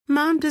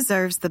Mom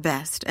deserves the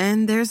best,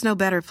 and there's no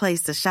better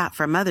place to shop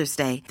for Mother's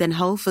Day than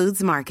Whole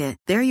Foods Market.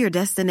 They're your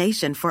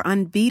destination for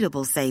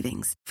unbeatable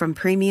savings, from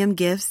premium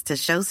gifts to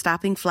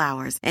show-stopping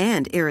flowers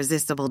and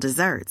irresistible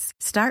desserts.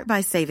 Start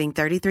by saving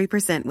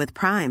 33% with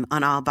Prime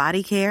on all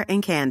body care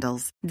and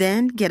candles.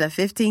 Then get a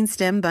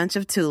 15-stem bunch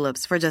of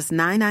tulips for just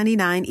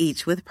 $9.99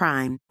 each with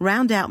Prime.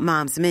 Round out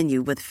Mom's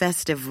menu with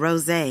festive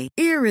rosé,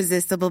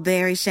 irresistible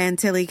berry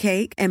chantilly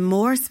cake, and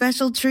more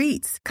special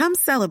treats. Come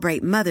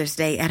celebrate Mother's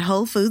Day at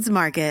Whole Foods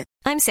Market.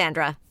 I'm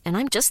Sandra, and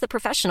I'm just the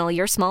professional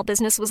your small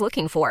business was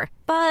looking for.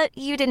 But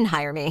you didn't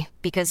hire me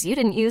because you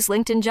didn't use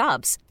LinkedIn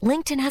Jobs.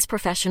 LinkedIn has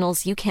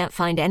professionals you can't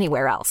find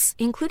anywhere else,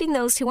 including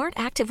those who aren't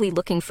actively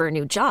looking for a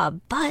new job,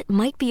 but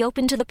might be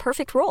open to the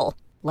perfect role,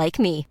 like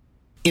me.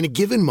 In a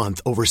given month,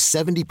 over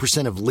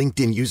 70% of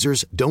LinkedIn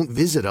users don't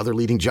visit other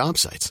leading job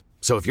sites.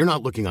 So if you're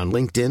not looking on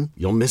LinkedIn,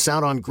 you'll miss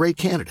out on great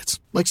candidates,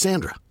 like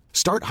Sandra.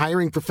 Start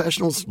hiring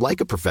professionals like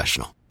a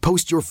professional.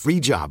 Post your free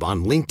job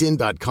on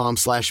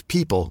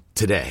linkedin.com/people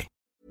today.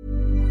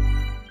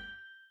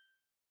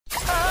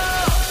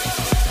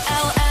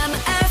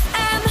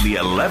 LMFM. The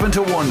 11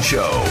 to 1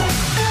 show.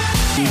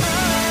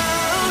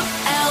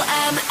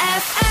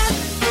 LMFM.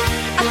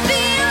 I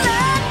feel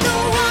like a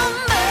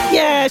woman.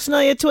 Yeah,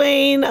 Shania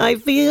Twain, I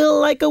feel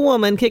like a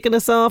woman, kicking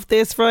us off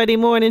this Friday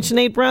morning.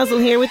 Sinead Brazel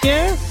here with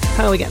you.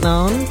 How are we getting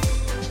on?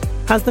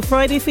 Has the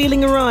Friday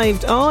feeling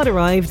arrived? Oh, it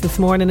arrived this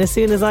morning as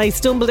soon as I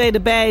stumbled out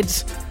of bed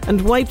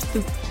and wiped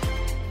the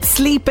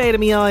sleep out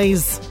of my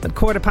eyes at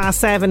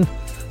 7:15.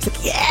 It's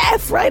like, yeah,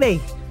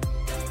 Friday.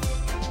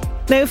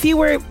 Now, if you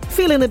were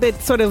feeling a bit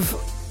sort of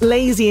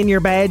lazy in your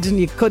bed and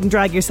you couldn't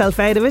drag yourself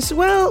out of it,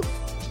 well,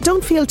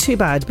 don't feel too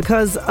bad,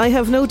 because I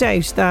have no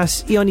doubt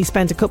that you only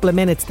spent a couple of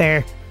minutes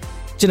there.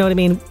 Do you know what I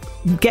mean?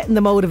 Getting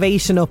the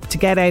motivation up to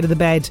get out of the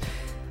bed.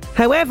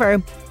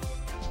 However,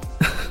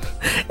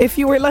 if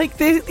you were like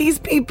these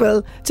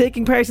people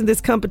taking part in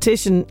this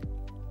competition,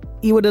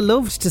 you would have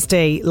loved to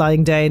stay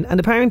lying down. And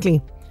apparently,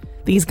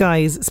 these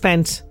guys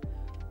spent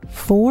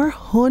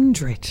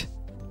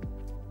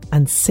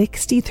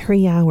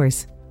 463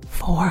 hours.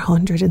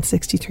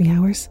 463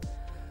 hours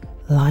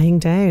lying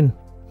down.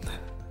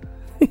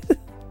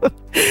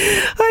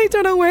 I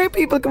don't know where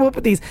people come up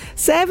with these.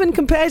 7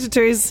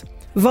 competitors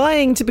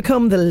vying to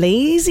become the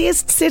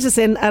laziest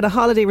citizen at a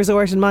holiday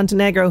resort in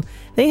Montenegro.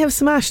 They have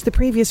smashed the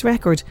previous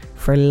record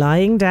for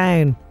lying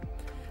down.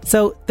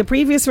 So the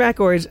previous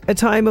record, a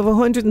time of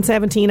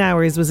 117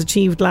 hours, was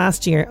achieved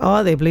last year.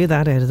 Oh, they blew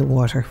that out of the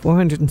water.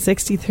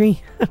 463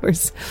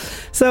 hours.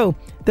 So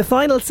the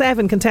final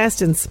 7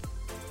 contestants,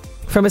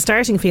 from a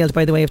starting field,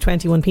 by the way, of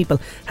 21 people,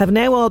 have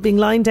now all been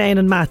lying down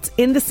on mats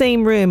in the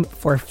same room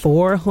for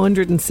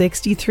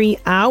 463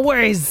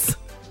 hours.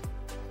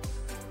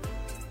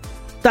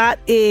 That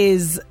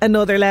is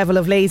another level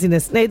of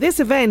laziness. Now, this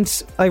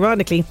event,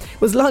 ironically,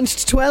 was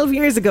launched 12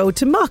 years ago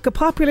to mock a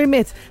popular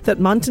myth that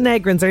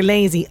Montenegrins are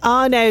lazy.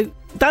 Now,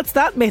 that's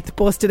that myth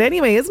busted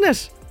anyway, isn't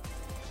it?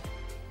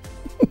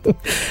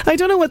 I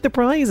don't know what the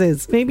prize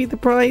is. Maybe the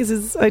prize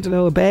is, I don't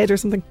know, a bed or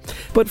something.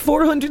 But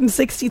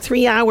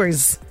 463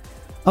 hours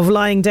of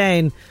lying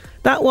down.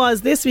 That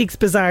was this week's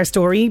Bizarre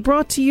Story,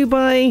 brought to you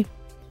by,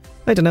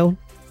 I don't know,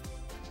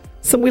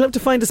 we'll have to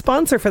find a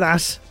sponsor for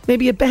that.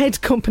 Maybe a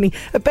bed company.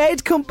 A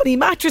bed company.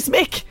 Mattress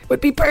Mick would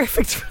be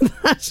perfect for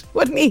that,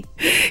 wouldn't he?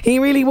 He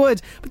really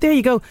would. But there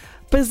you go.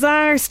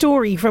 Bizarre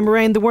story from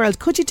around the world.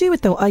 Could you do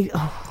it though? I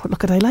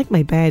like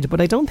my bed,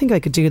 but I don't think I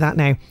could do that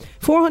now.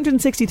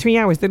 463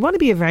 hours. There'd want to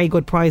be a very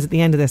good prize at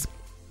the end of this.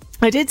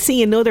 I did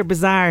see another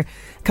bizarre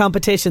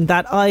competition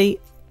that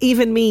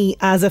even me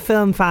as a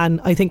film fan,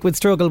 I think would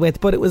struggle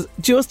with, but it was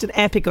just an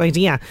epic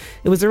idea.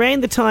 It was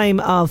around the time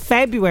of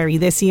February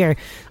this year,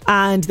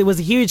 and there was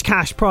a huge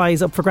cash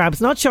prize up for grabs.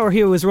 Not sure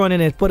who was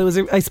running it, but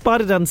I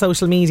spotted it on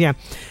social media.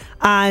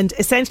 And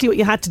essentially what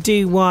you had to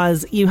do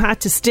was you had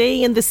to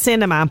stay in the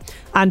cinema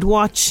and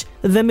watch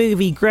the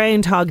movie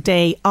Groundhog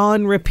Day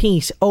on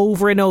repeat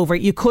over and over.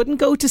 You couldn't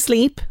go to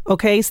sleep,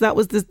 okay? So that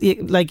was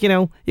you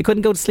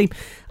couldn't go to sleep.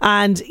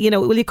 And, you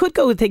could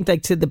go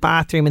to the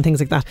bathroom and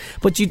things like that.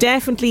 But you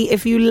definitely,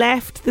 if you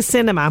left the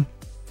cinema,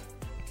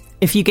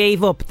 if you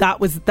gave up, that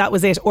was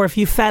it. Or if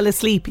you fell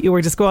asleep, you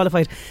were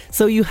disqualified.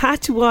 So you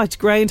had to watch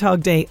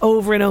Groundhog Day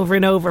over and over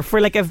and over for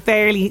like a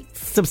fairly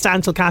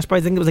substantial cash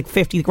prize. I think it was like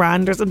 50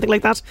 grand or something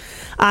like that.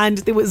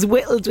 And it was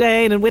whittled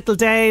down and whittled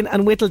down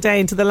and whittled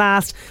down to the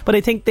last. But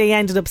I think they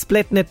ended up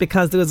splitting it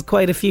because there was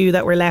quite a few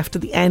that were left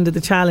at the end of the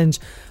challenge.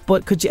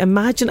 But could you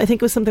imagine? I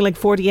think it was something like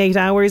 48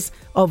 hours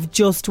of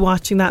just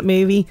watching that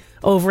movie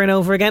over and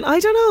over again. I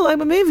don't know.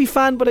 I'm a movie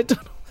fan, but I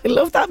don't know. I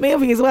love that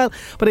movie as well,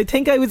 but I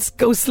think I would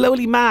go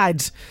slowly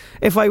mad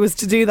if I was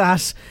to do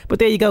that. But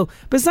there you go.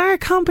 Bizarre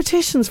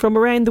competitions from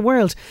around the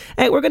world.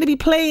 We're going to be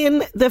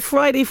playing the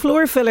Friday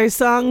Floor Filler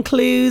song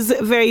Clues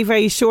very,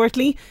 very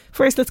shortly.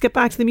 First, let's get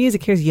back to the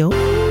music. Here's Yo.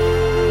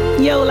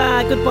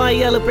 Yola, goodbye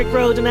Yellow Brick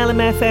Road and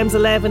LMFM's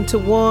 11 to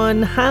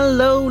 1.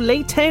 Hello,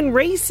 Laytown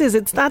Races.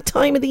 It's that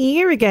time of the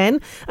year again,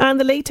 and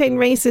the Laytown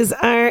Races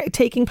are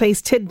taking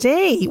place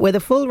today with a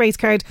full race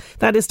card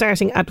that is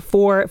starting at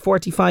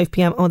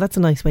 4:45pm. Oh, that's a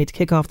nice way to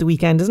kick off the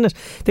weekend, isn't it?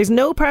 There's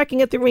no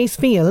parking at the race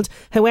field.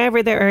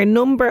 However, there are a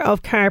number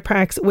of car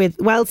parks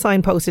with well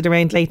signposted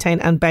around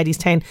Laytown and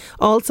Bettystown.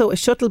 Also, a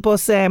shuttle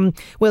bus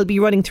will be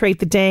running throughout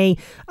the day,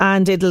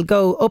 and it'll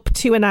go up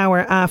to an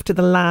hour after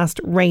the last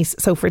race.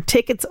 So for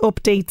tickets,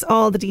 updates,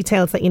 all the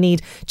details that you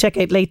need, check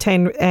out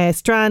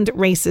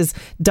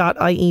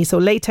laytownstrandraces.ie. So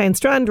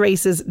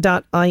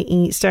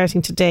laytownstrandraces.ie,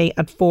 starting today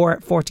at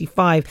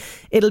 4:45.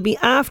 It'll be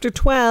after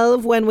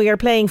 12 when we are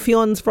playing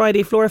Fion's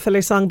Friday Floor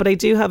Filler song, but I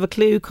do have a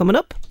clue coming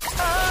up.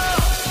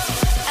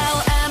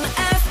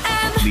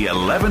 LMFM. The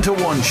 11 to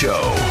 1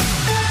 show.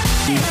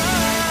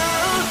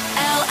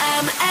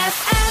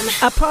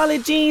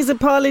 Apologies,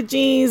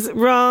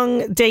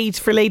 wrong date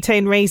for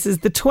Laytown Races.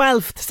 The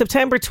 12th,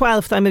 September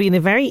 12th. I'm being a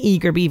very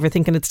eager beaver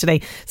thinking it's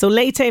today. So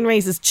Laytown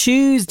Races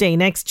Tuesday,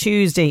 next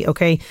Tuesday,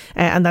 okay?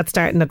 And that's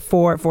starting at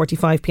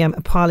 4:45pm.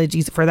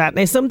 Apologies for that.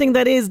 Now, something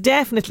that is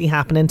definitely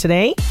happening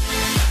today.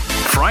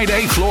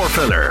 Friday Floor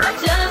Filler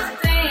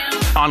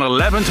on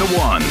 11 to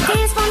 1.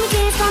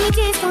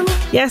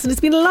 Yes, and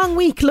it's been a long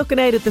week looking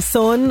out at the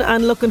sun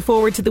and looking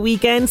forward to the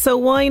weekend, so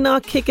why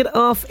not kick it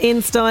off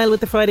in style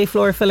with the Friday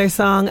Floor Filler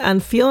song?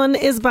 And Fionn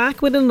is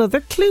back with another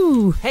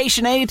clue. Hey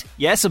Sinead,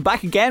 yes, I'm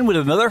back again with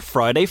another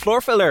Friday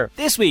Floor Filler.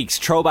 This week's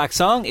throwback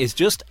song is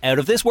just out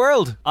of this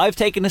world. I've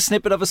taken a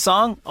snippet of a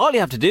song. All you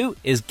have to do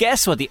is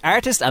guess what the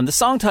artist and the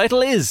song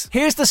title is.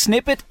 Here's the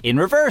snippet in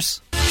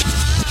reverse.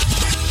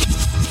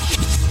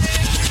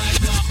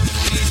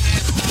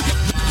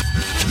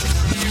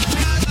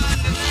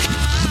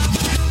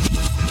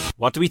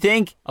 What do we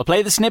think? I'll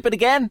play the snippet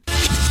again.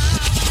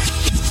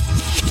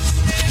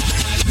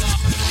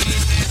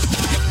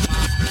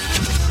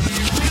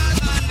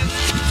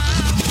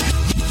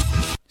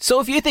 So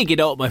if you think you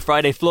know what my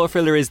Friday Floor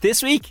Filler is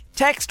this week,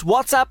 text,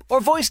 WhatsApp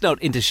or voice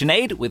note into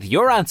Sinead with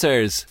your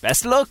answers.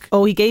 Best of luck.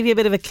 Oh, he gave you a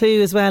bit of a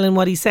clue as well in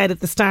what he said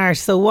at the start.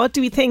 So what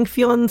do we think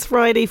Fionn's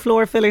Friday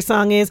Floor Filler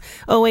song is?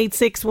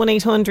 086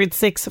 1800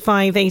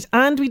 658.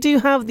 And we do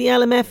have the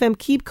LMFM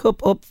Keep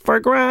Cup up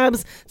for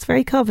grabs. It's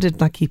very coveted,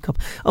 that Keep Cup.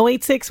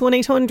 086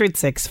 1800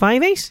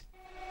 658.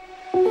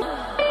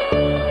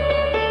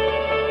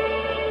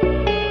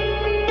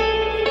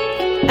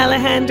 Ella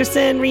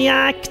Henderson,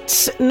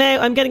 React.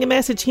 Now, I'm getting a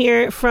message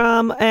here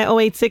from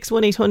 086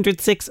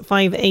 1800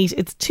 658.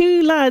 It's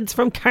two lads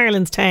from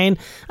Carlinstown,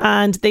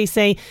 and they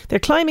say they're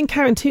climbing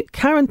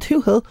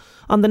Carrauntoohil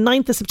on the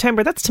 9th of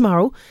September, that's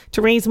tomorrow,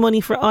 to raise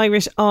money for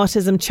Irish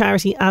autism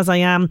charity As I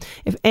Am.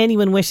 If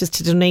anyone wishes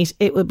to donate,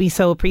 it would be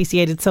so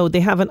appreciated. So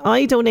they have an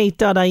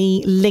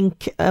idonate.ie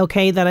link,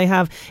 okay, that I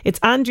have. It's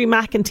Andrew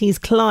McEntee's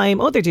climb.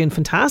 Oh, they're doing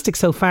fantastic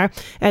so far.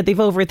 They've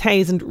over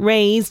 1,000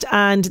 raised,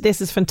 and this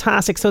is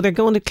fantastic. So they're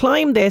going to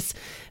climb this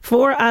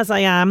for As I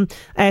Am.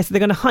 So they're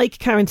going to hike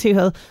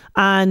Carrauntoohil,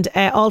 and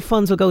all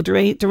funds will go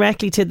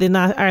directly to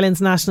the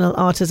Ireland's National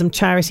Autism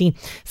Charity.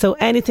 So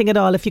anything at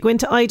all, if you go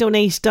into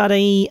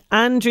idonate.ie,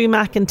 Andrew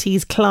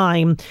McEntee's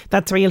climb,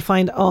 that's where you'll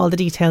find all the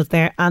details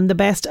there. And the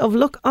best of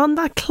luck on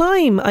that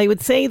climb. I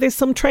would say there's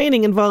some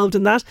training involved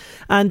in that,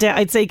 and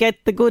I'd say get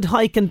the good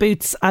hiking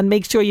boots and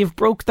make sure you've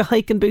broke the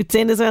hiking boots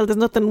in as well. There's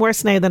nothing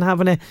worse now than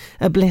having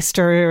a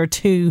blister or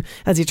two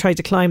as you try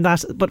to climb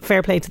that. But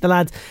fair play to the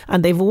lads,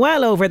 and they've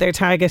well over their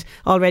target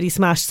already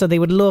smashed, so they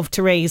would love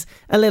to raise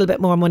a little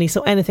bit more money.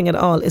 So anything at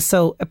all is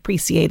so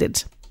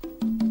appreciated.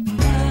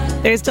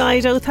 There's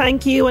Dido,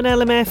 thank you, on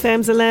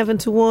LMFM's 11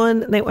 to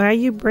 1. Now, are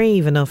you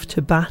brave enough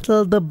to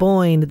battle the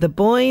Boyne? The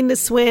Boyne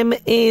swim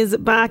is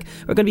back.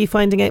 We're going to be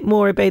finding out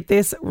more about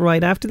this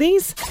right after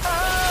these.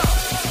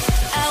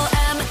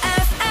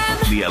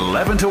 LMFM. The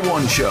 11 to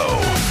 1 show.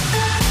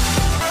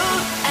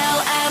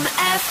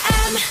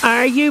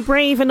 Are you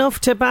brave enough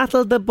to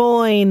battle the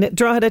Boyne?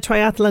 Drogheda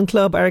Triathlon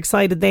Club are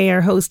excited. They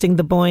are hosting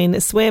the Boyne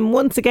Swim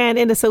once again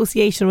in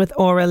association with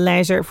Aura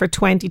Leisure for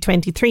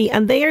 2023,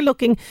 and they are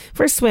looking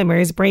for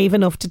swimmers brave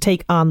enough to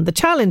take on the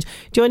challenge.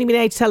 Joining me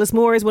now to tell us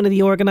more is one of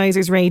the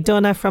organisers, Ray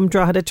Dunna from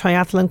Drogheda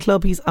Triathlon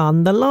Club. He's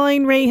on the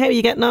line. Ray, how are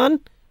you getting on?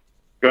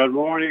 Good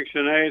morning,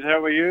 Sinead.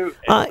 How are you?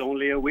 It's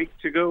only a week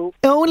to go.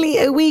 Only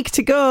a week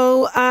to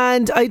go,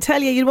 and I tell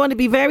you, you'd want to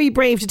be very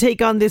brave to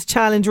take on this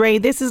challenge, Ray.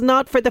 This is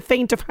not for the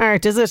faint of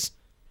heart, is it?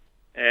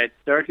 It's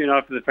certainly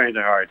not for the faint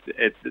of heart.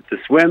 The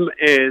swim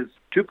is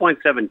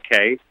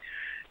 2.7k,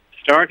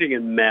 starting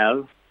in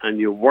Mel, and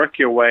you work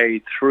your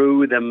way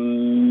through the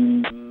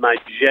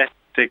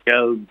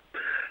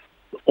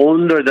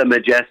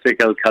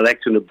majestical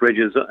collection of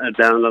bridges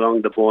down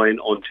along the Boyne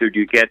until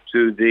you get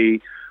to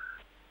the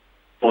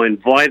Boyne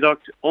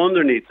Viaduct,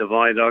 underneath the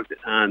viaduct,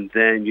 and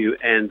then you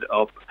end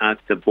up at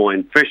the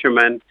Boyne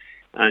Fishermen,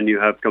 and you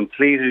have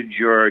completed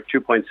your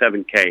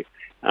 2.7k.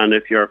 And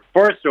if you're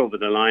first over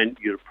the line,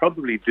 you'll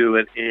probably do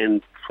it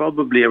in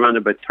probably around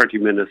about 30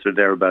 minutes or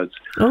thereabouts.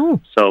 Oh.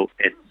 So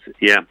it's,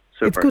 yeah,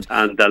 super. It's good.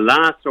 And the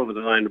last over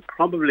the line will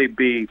probably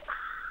be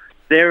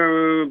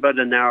They're about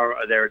an hour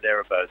or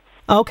thereabouts.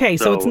 Okay,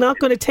 so it's not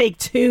going to take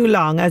too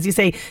long, as you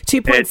say,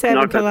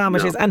 2.7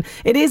 kilometres. And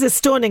it is a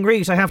stunning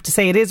route, I have to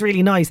say. It is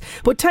really nice.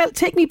 But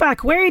take me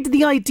back. Where did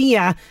the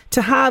idea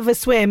to have a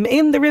swim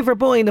in the River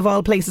Boyne, of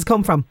all places,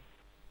 come from?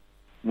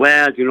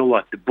 Well, you know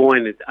what? The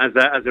Boyne, as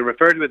I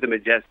referred to it, the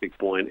majestic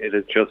Boyne, it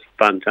is just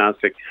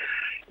fantastic.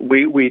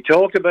 We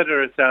talked about it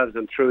ourselves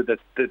and through the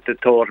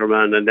thought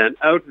around, and then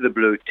out of the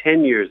blue,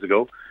 10 years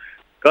ago,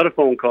 got a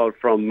phone call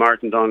from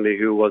Martin Donnelly,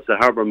 who was the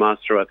harbour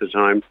master at the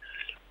time,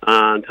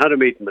 and had a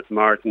meeting with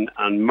Martin,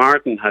 and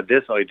Martin had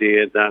this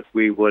idea that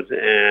we would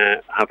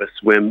have a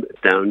swim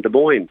down the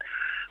Boyne.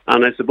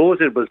 And I suppose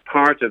it was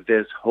part of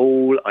this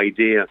whole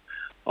idea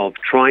of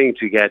trying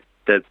to get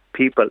the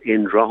people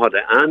in Drogheda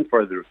and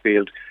further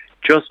afield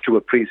just to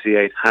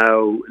appreciate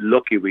how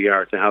lucky we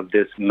are to have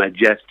this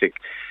majestic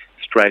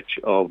stretch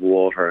of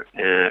water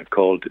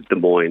called the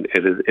Boyne.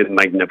 It's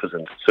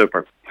magnificent,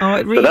 super. Oh,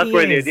 it really so that's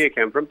where is. the idea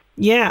came from.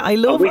 Yeah, I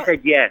love it. We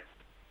said yes.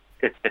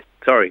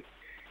 Sorry.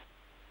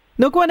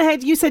 No, go on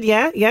ahead. You said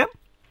yeah.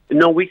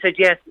 No, we said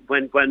yes.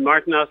 When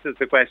Martin asked us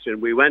the question,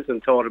 we went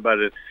and thought about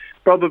it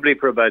probably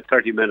for about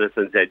 30 minutes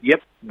and said,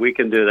 yep, we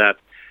can do that.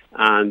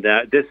 And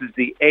this is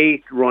the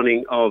 8th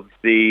running of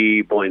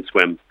the Boyne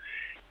Swim.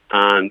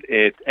 And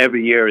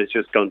every year it's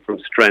just gone from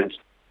strength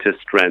to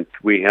strength.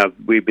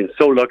 We've been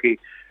so lucky.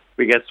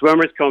 We get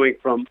swimmers coming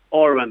from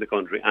all around the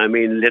country. I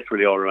mean,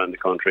 literally all around the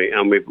country.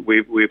 And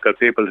we've got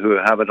people who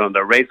have it on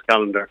their race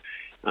calendar.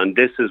 And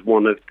this is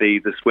one of the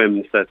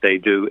swims that they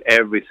do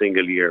every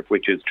single year,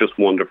 which is just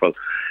wonderful.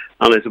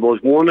 And I suppose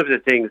one of the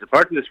things,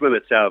 apart from the swim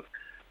itself,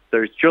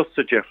 there's just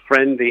such a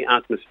friendly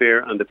atmosphere,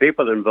 and the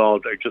people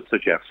involved are just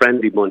such a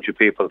friendly bunch of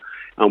people.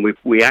 And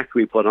we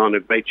actually put on a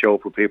great show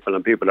for people,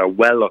 and people are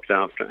well looked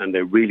after, and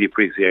they really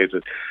appreciate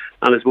it.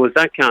 And I suppose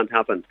that can't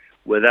happen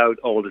without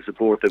all the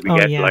support that we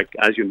get, like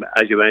as you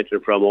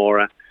mentioned, from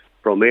Aura,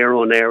 from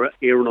Éireann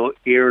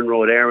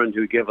Road Éireann,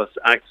 who give us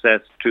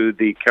access to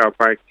the car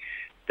park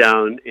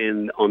down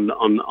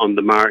on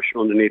the marsh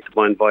underneath the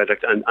Boyne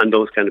Viaduct, and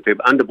those kind of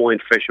people, and the Boyne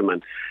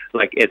fishermen.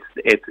 Like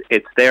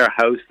it's their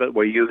house that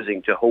we're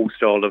using to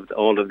host all of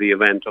the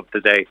event of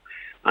the day,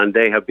 and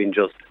they have been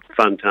just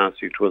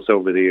fantastic to us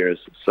over the years.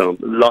 So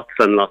lots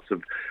and lots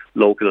of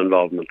local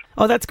involvement.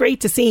 Oh, that's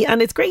great to see.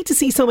 And it's great to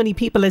see so many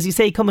people, as you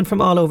say, coming from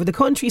all over the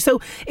country.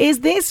 So is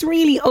this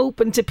really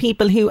open to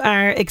people who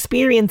are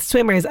experienced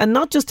swimmers, and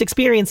not just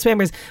experienced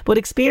swimmers, but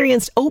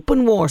experienced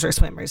open water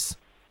swimmers?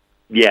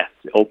 Yes,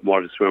 open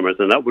water swimmers,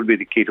 and that would be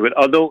the key to it.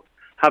 Although,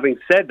 having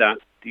said that,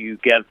 you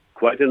get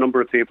quite a number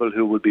of people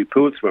who will be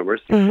pool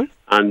swimmers,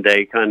 and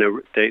they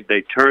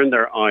they turn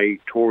their eye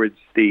towards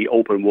the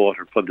open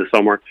water for the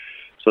summer.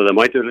 So they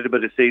might do a little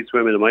bit of sea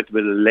swimming, they might do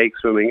a bit of lake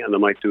swimming, and they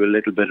might do a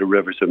little bit of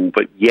river swimming.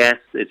 But yes,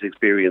 it's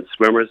experienced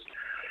swimmers,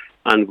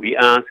 and we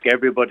ask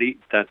everybody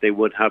that they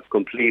would have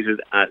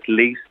completed at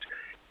least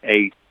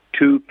a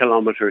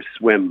 2-kilometre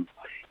swim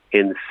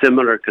in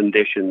similar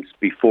conditions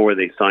before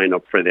they sign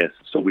up for this.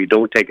 So we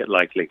don't take it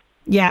lightly.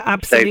 Yeah,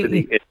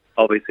 absolutely. Safety is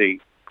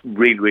obviously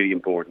really, really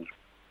important.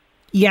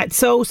 Yeah, it's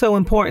so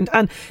important.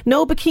 And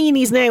no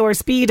bikinis now or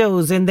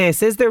Speedos in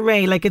this, is there,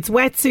 Ray? Like, it's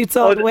wetsuits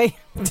all the way.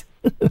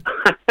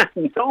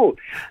 No,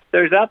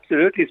 there's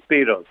absolutely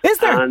Speedos. Is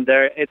there? And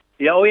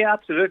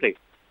absolutely.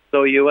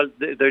 So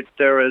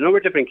there are a number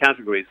of different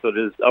categories. So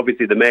there's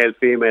obviously the male,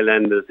 female,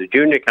 and there's the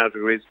junior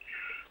categories.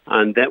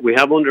 And then we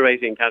have under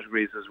 18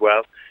 categories as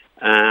well.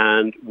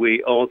 And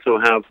we also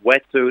have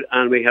wetsuit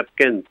and we have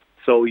skins.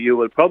 So you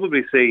will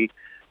probably see,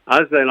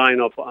 as they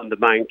line up on the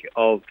bank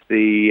of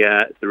the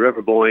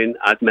River Boyne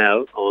at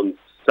Mel on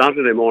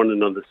Saturday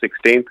morning on the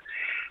 16th,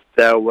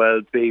 there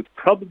will be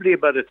probably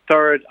about a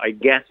third, I'm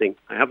guessing.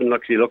 I haven't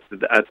actually looked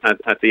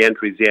at the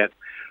entries yet,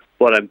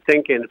 but I'm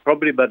thinking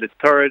probably about a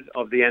third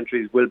of the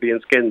entries will be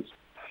in skins.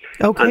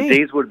 Okay. And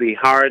these would be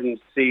hardened,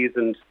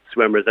 seasoned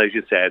swimmers, as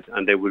you said,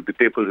 and they would be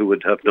people who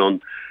would have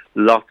done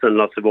lots and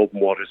lots of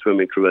open water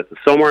swimming throughout the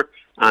summer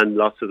and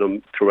lots of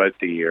them throughout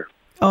the year.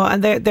 Oh,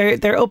 and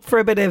they're up for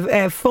a bit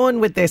of fun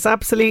with this,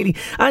 absolutely.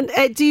 And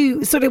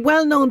do sort of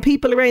well-known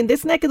people around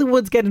this neck of the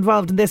woods get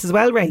involved in this as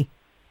well, Ray?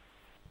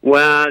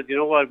 Well, you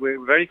know what?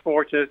 We're very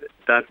fortunate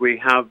that we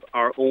have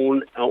our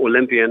own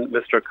Olympian,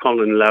 Mr.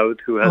 Colin Louth,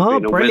 who has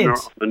been a winner on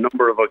a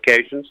number of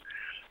occasions.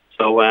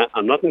 So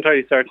I'm not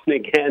entirely certain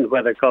again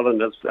whether Colin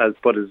has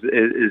put his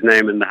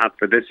name in the hat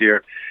for this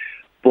year,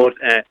 but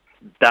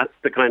that's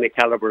the kind of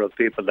calibre of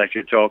people that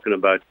you're talking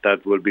about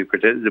that will be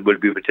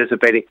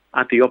participating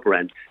at the upper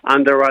end.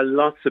 And there are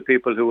lots of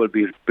people who will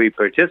be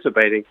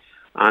participating,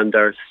 and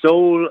their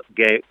sole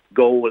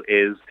goal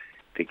is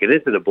to get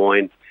into the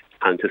Boyne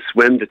and to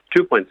swim the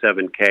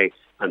 2.7k,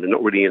 and they're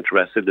not really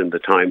interested in the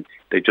time.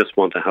 They just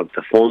want to have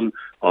the fun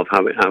of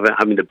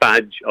having the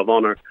badge of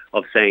honour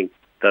of saying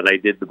that I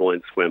did the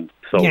Boyne swim.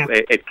 So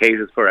it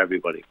caters for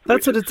everybody.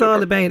 That's what it's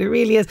all about. It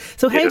really is.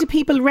 So how do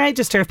people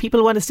register if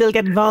people want to still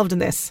get involved in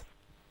this?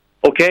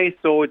 Okay,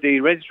 so the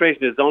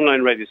registration is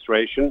online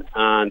registration,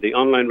 and the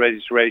online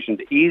registration,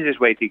 the easiest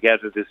way to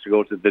get it is to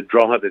go to the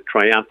Drogheda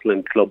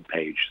Triathlon Club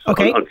page on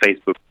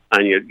Facebook.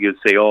 and you'll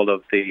see all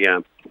of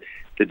the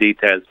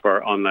details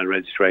for online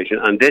registration.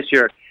 And this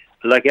year,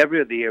 like every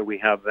other year, we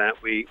have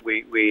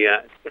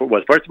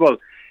well, first of all,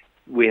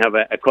 we have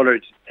a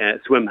coloured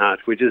swim hat,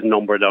 which is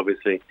numbered,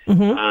 obviously.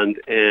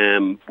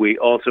 And we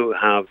also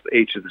have,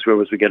 each of the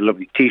swimmers, we get a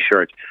lovely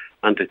T-shirt.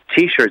 And the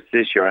T-shirts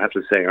this year, I have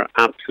to say, are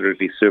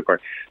absolutely super.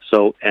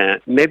 So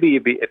maybe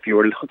if you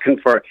were looking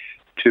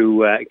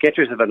to get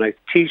yourself a nice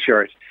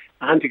T-shirt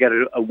and to get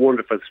a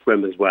wonderful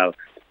swim as well,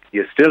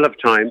 you still have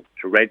time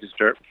to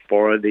register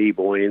for the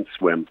Boyne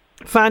Swim.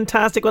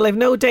 Fantastic. Well, I've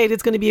no doubt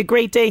it's going to be a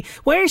great day.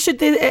 Where should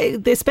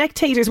the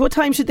spectators, what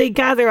time should they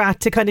gather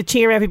at to kind of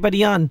cheer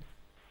everybody on?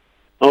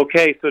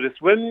 Okay, so the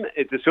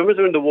swimmers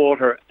are in the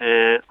water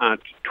at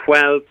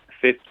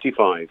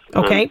 12:55.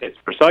 Okay. And it's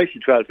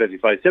precisely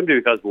 12:55, simply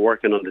because we're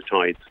working on the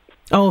tides.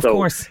 Oh, of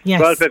course, yes.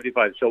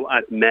 12:55. So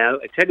at Mel,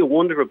 I tell you, a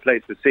wonderful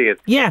place to see it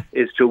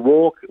is to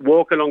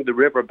walk along the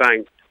river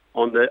bank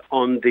on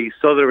the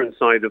southern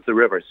side of the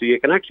river. So you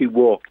can actually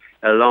walk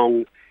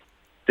along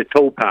the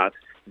towpath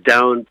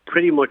down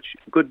pretty much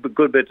good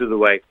bit of the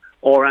way,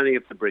 or any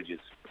of the bridges.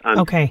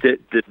 And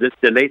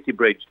the Lacey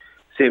Bridge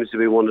seems to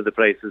be one of the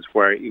places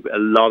where a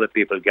lot of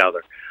people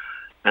gather.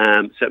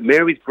 So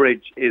Mary's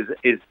Bridge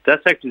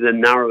that's actually the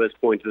narrowest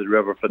point of the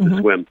river for the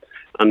swim,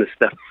 and it's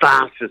the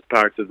fastest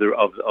part of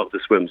the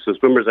swim. So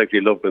swimmers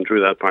actually love going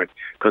through that part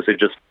because they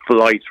just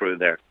fly through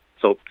there.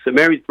 So St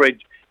Mary's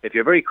Bridge, if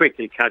you're very quick,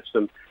 you'll catch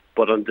them,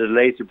 but on the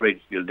Lacey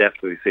Bridge, you'll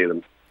definitely see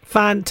them.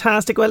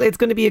 Fantastic. Well, it's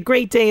going to be a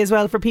great day as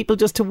well for people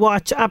just to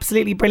watch.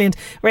 Absolutely brilliant.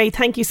 Ray,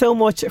 thank you so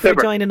much for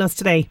joining us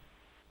today.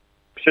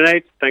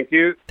 Sinead, thank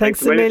you.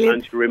 Thanks a million.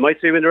 And we might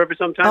see you in the river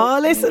sometime. Oh,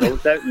 listen.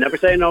 Never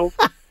say no.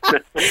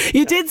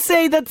 You did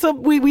say that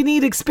we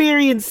need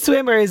experienced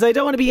swimmers. I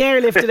don't want to be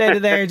airlifted out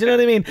of there. Do you know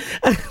what I mean?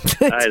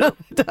 I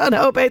don't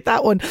know about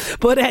that one.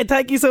 But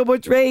thank you so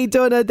much, Ray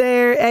Dunna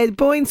there.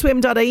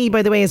 BoyneSwim.ie,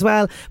 by the way, as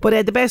well.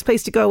 But the best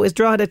place to go is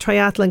Drogheda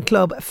Triathlon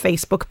Club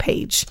Facebook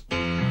page.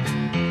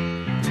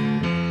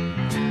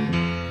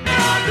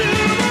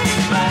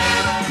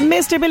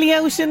 Mr. Billy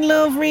Ocean,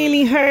 Love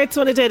Really Hurts.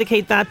 I want to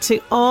dedicate that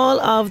to all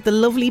of the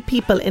lovely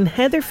people in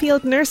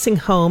Heatherfield Nursing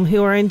Home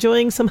who are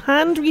enjoying some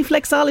hand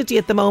reflexology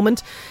at the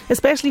moment,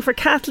 especially for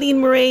Kathleen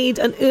Murade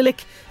and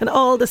Ulick and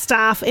all the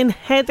staff in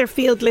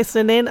Heatherfield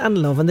listening in and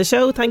loving the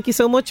show. Thank you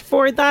so much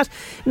for that.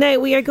 Now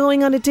we are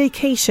going on a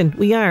daycation.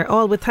 We are,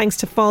 all with thanks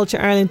to Fáilte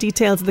Ireland.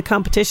 Details of the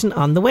competition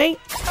on the way.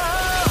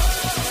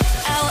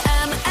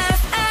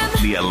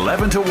 The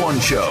 11 to 1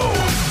 show.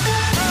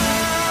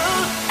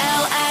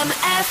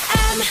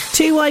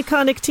 Two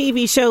iconic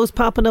TV shows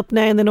popping up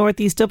now in the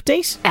Northeast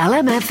Update.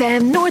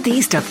 LMFM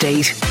Northeast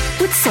Update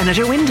with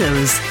Senator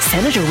Windows.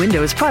 Senator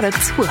Windows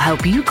products will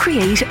help you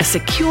create a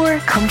secure,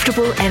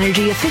 comfortable,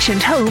 energy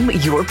efficient home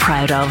you're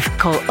proud of.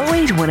 Call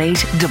 0818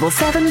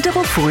 77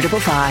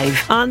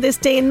 4455. On this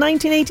day in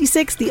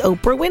 1986, the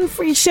Oprah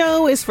Winfrey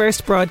Show is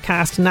first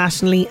broadcast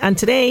nationally, and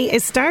today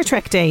is Star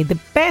Trek Day. The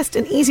best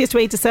and easiest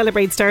way to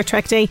celebrate Star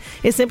Trek Day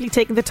is simply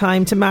taking the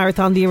time to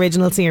marathon the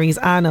original series.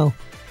 No,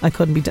 I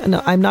couldn't be done.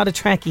 No, I'm not a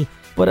Trekkie.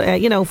 But,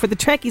 for the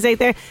Trekkies out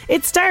there,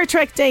 it's Star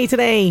Trek Day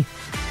today.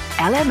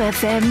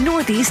 LMFM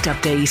Northeast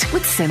Update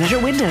with Senator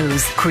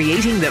Windows.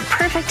 Creating the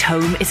perfect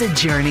home is a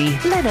journey.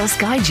 Let us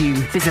guide you.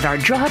 Visit our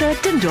Drogheda,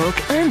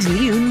 Dundalk and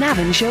new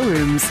Navan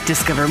showrooms.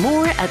 Discover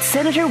more at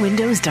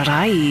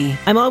senatorwindows.ie.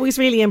 I'm always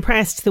really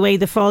impressed the way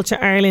the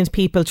Fáilte Ireland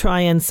people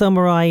try and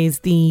summarise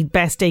the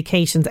best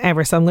vacations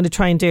ever. So I'm going to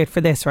try and do it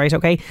for this, right?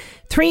 Okay.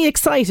 3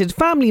 excited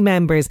family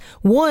members.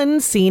 1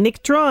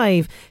 scenic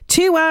drive.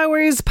 2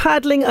 hours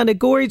paddling on a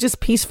gorgeous,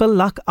 peaceful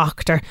Loch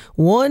Octor.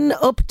 1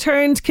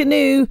 upturned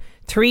canoe.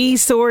 3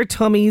 sore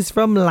tummies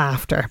from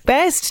laughter.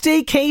 Best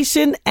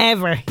staycation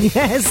ever.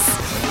 Yes.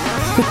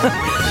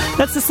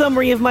 That's the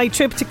summary of my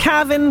trip to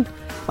Cavan.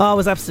 Oh, it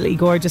was absolutely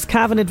gorgeous.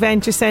 Cavan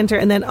Adventure Centre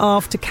and then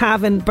off to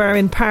Cavan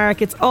Burren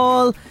Park. It's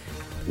all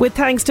with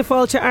thanks to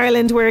Fáilte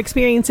Ireland. We're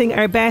experiencing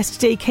our best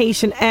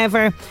staycation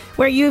ever,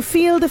 where you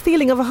feel the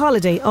feeling of a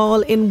holiday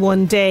all in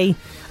one day.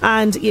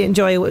 And you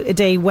enjoy a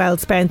day well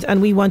spent,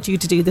 and we want you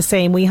to do the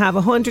same. We have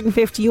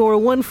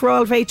 €150 one for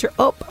all voucher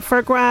up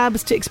for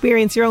grabs to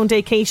experience your own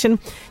daycation.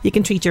 You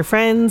can treat your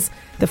friends,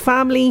 the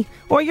family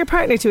or your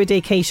partner to a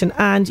daycation,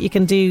 and you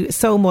can do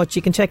so much.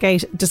 You can check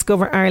out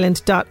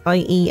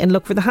discoverireland.ie and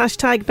look for the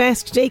hashtag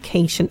best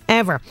daycation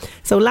ever.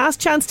 So last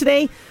chance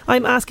today,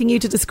 I'm asking you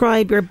to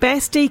describe your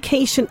best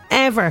daycation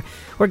ever.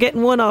 We're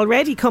getting one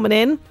already coming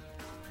in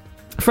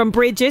from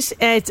Bridget.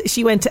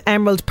 She went to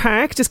Emerald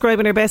Park,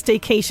 describing her best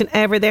vacation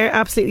ever there.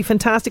 Absolutely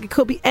fantastic. It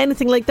could be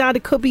anything like that.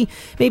 It could be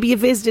maybe you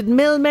visited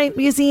Millmount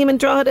Museum in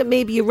Drogheda,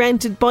 maybe you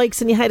rented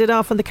bikes and you headed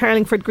off on the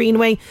Carlingford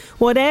Greenway.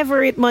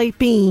 Whatever it might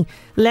be,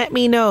 let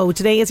me know.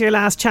 Today is your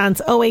last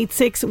chance.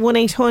 086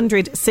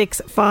 1800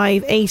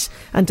 658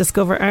 and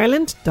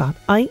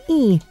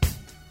discoverireland.ie.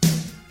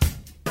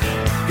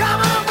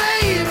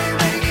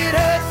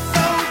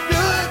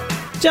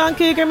 John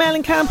Cougar,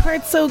 Mellencamp,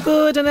 Hurt So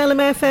Good on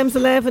LMFM's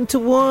 11 to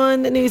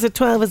 1. News at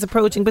 12 is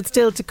approaching, but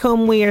still to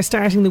come, we are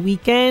starting the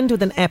weekend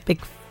with an epic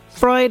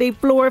Friday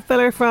floor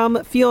filler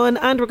from Fionn,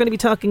 and we're going to be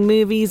talking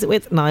movies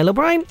with Niall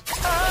O'Brien.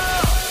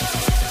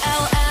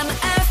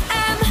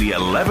 The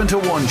 11 to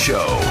 1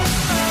 show.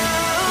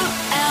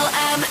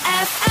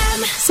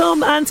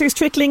 Some answers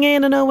trickling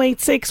in on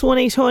 086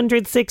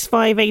 1800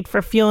 658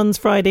 for Fionn's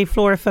Friday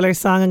floor filler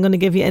song. I'm going to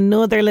give you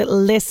another little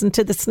listen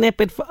to the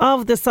snippet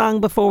of the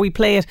song before we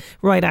play it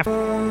right after.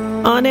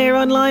 On air,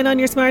 online, on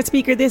your smart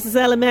speaker, this is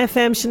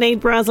LMFM. Sinead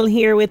Brazel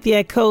here with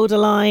the Coda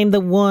Line, the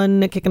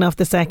one kicking off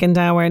the second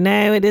hour.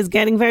 Now it is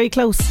getting very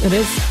close. It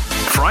is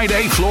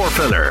Friday floor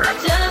filler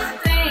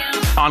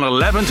on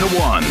 11 to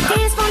 1.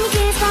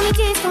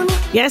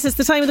 Yes, it's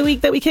the time of the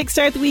week that we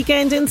kickstart the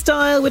weekend in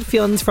style with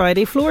Fionn's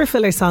Friday floor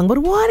filler song. But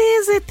what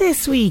is it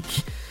this week?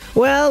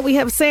 Well, we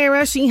have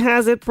Sarah, she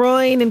has it.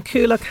 Brian in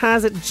Coolock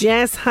has it.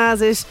 Jess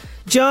has it.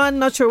 John,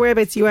 not sure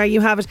whereabouts you are,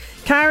 you have it.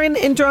 Karen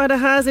in Drogheda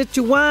has it.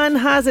 Joanne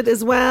has it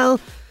as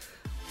well.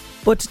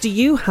 But do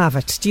you have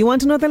it? Do you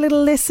want another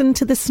little listen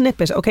to the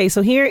snippet? Okay,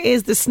 so here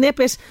is the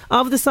snippet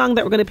of the song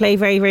that we're going to play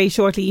very, very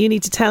shortly. You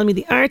need to tell me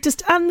the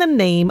artist and the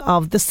name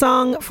of the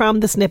song from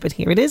the snippet.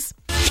 Here it is.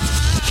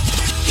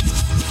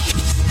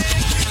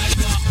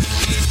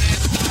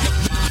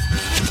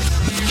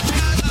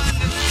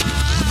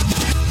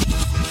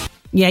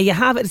 Yeah, you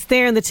have it. It's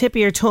there on the tip of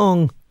your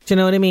tongue. Do you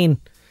know what I mean?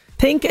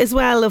 Think as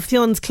well of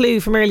Fionn's clue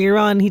from earlier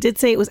on. He did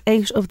say it was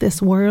out of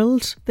this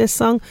world, this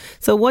song.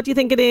 So what do you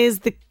think it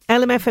is? The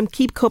LMFM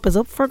Keep Cup is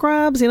up for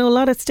grabs. You know, a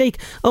lot at stake.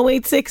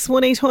 086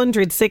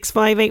 1800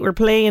 658. We're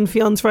playing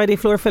Fionn's Friday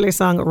floor filler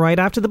song right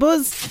after the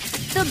buzz.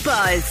 The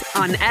Buzz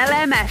on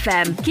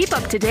LMFM. Keep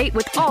up to date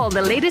with all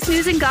the latest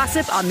news and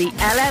gossip on the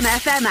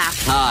LMFM app.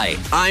 Hi,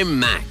 I'm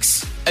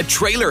Max. A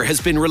trailer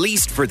has been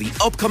released for the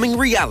upcoming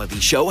reality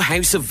show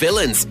House of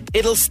Villains.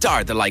 It'll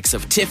star the likes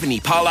of Tiffany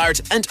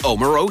Pollard and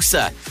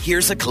Omarosa.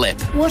 Here's a clip.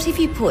 What if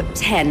you put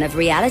 10 of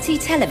reality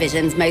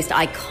television's most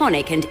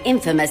iconic and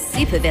infamous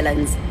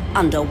supervillains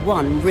under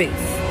one roof?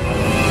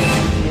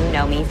 You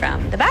know me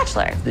from The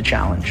Bachelor. The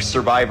Challenge.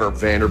 Survivor.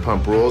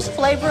 Vanderpump Rules.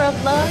 Flavor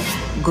of Love.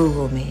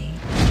 Google me.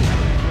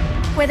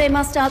 Where they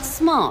must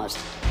outsmart,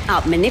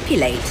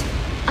 outmanipulate.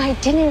 I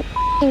didn't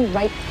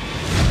write.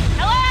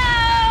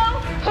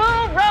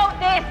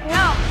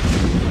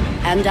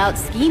 And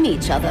out-scheme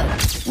each other.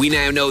 We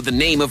now know the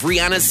name of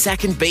Rihanna's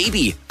second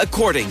baby.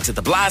 According to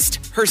The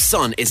Blast, her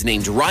son is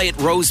named Riot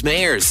Rose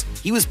Mayers.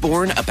 He was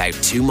born about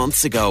 2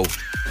 months ago.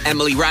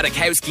 Emily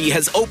Ratajkowski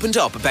has opened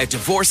up about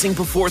divorcing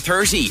before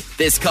 30.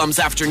 This comes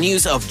after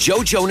news of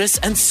Joe Jonas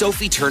and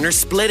Sophie Turner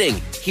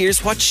splitting.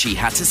 Here's what she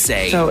had to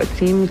say. So it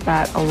seems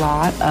that a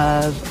lot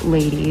of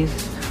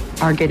ladies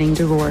are getting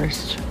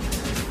divorced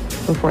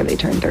before they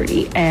turn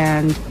 30.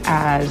 And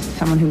as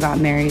someone who got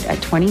married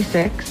at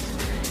 26,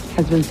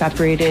 has been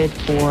separated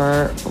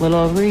for a little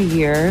over a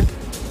year,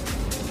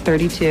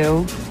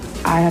 32,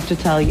 I have to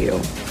tell you,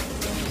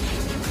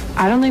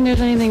 I don't think there's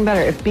anything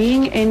better. If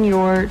being in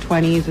your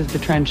 20s is the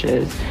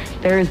trenches,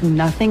 there is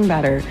nothing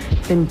better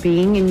than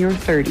being in your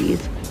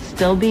 30s,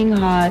 still being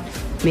hot,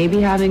 maybe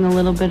having a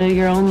little bit of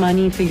your own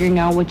money, figuring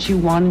out what you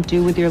want to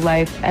do with your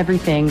life,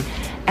 everything,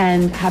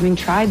 and having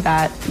tried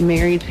that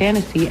married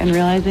fantasy and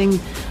realizing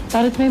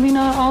that it's maybe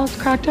not all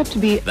it's cracked up to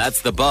be.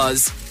 That's The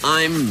Buzz.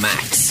 I'm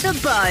Max. The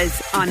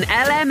Buzz on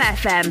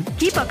LMFM.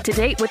 Keep up to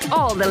date with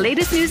all the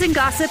latest news and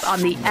gossip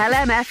on the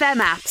LMFM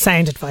app.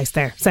 Sound advice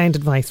there. Sound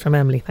advice from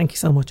Emily. Thank you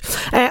so much.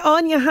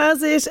 Anya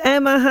has it.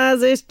 Emma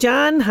has it.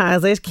 Jan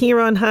has it.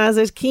 Kieran has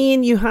it.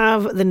 Cian, you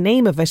have the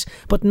name of it,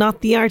 but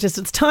not the artist.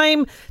 It's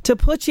time to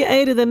put you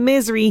out of the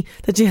misery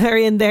that you are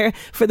in there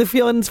for the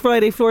Fionn's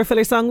Friday floor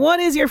filler song. What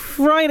is your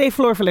Friday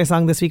floor filler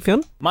song this week,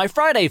 Fionn? My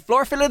Friday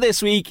floor filler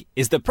this week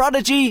is The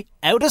Prodigy,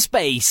 Out of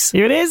Space.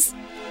 Here it is.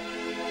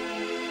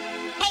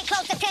 Pay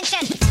close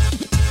attention.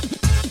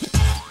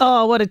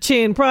 Oh, what a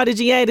tune.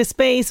 Prodigy, Out of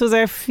Space was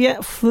our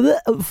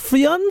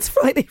Fionn's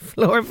Friday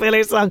floor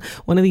filler song.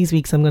 One of these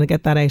weeks I'm going to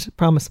get that out, I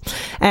promise.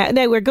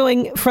 Now we're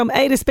going from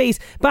out of space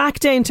back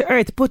down to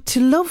earth, but to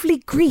lovely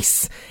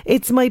Greece.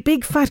 It's my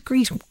big fat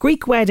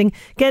Greek wedding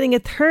getting a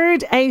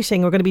third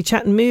outing. We're going to be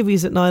chatting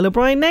movies with Niall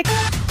O'Brien next.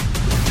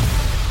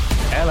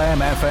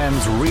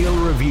 LMFM's Real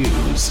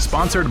Reviews,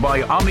 sponsored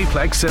by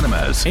Omniplex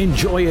Cinemas.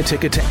 Enjoy a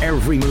ticket to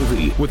every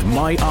movie with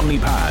My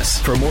OmniPass.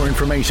 For more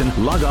information,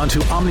 log on to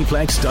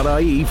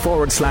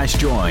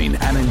omniplex.ie/join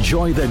and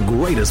enjoy the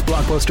greatest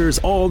blockbusters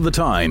all the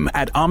time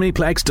at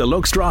Omniplex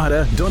Deluxe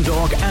Drogheda,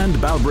 Dundalk and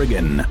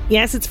Balbriggan.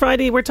 Yes, it's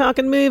Friday. We're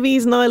talking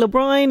movies. Niall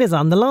O'Brien is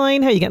on the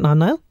line. How are you getting on,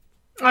 Niall?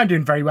 I'm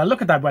doing very well.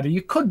 Look at that weather.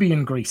 You could be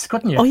in Greece,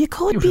 couldn't you? Oh, you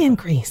could be in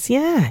Greece.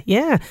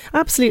 Yeah.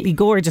 Absolutely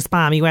gorgeous,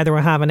 balmy weather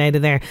we're having out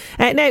of there.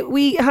 Now,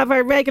 we have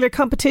our regular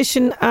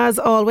competition as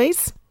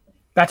always.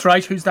 That's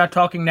right. Who's that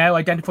talking now?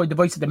 Identify the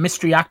voice of the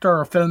mystery actor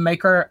or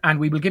filmmaker, and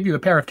we will give you a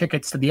pair of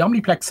tickets to the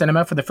Omniplex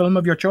Cinema for the film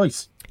of your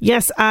choice.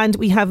 Yes, and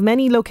we have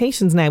many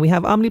locations now. We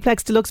have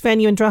Omniplex Deluxe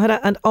venue in Drogheda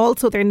and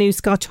also their new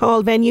Scotch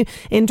Hall venue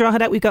in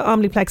Drogheda. We've got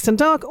Omniplex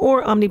Dundalk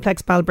or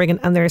Omniplex Balbriggan,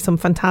 and there are some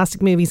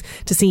fantastic movies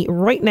to see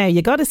right now.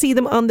 You got to see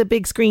them on the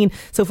big screen.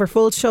 So for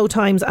full show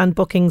times and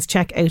bookings,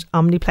 check out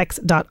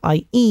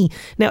omniplex.ie.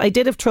 Now, I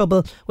did have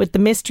trouble with the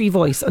mystery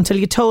voice until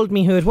you told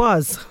me who it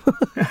was.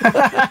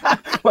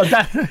 Well,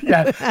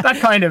 that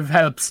kind of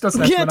helps,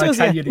 doesn't it, when I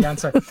tell you the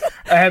answer.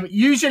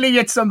 Usually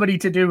it's somebody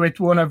to do with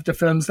one of the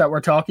films that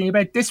we're talking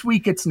about. This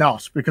week it's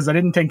not, because I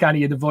didn't think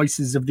any of the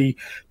voices of the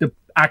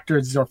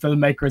actors or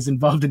filmmakers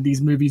involved in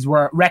these movies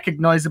were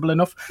recognisable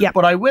enough. Yep.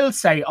 But I will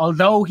say,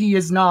 although he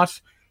is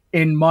not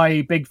in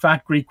My Big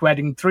Fat Greek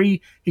Wedding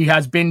 3, he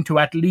has been to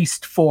at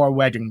least 4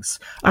 weddings.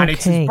 And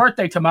it's his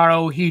birthday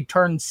tomorrow. He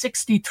turned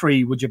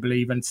 63, would you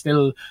believe, and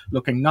still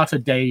looking not a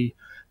day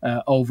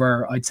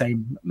over, I'd say,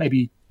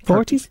 maybe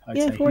 40s?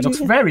 Yeah, 40s. He looks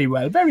very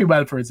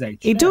well for his age.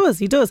 He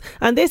does.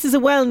 And this is a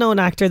well-known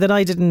actor that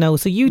I didn't know,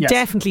 so you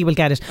definitely will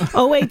get it.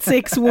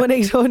 086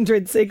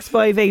 1800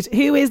 658.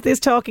 Who is this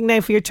talking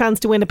now for your chance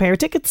to win a pair of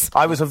tickets?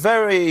 I was a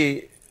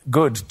very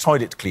good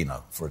toilet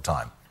cleaner for a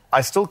time. I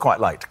still quite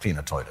like to clean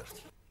a toilet.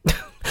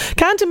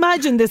 Can't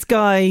imagine this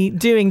guy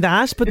doing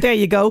that, but there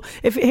you go.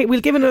 We'll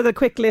give another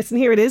quick listen.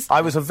 Here it is.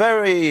 I was a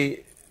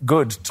very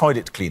good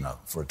toilet cleaner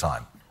for a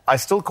time. I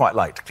still quite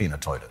like to clean a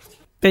toilet.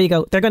 There you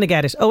go. They're going to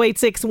get it.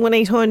 086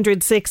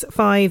 1800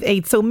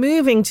 658. So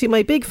moving to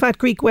My Big Fat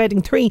Greek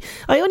Wedding 3.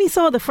 I only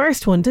saw the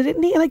first one. Did it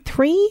need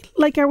 3?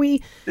 Are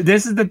we...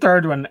 This is the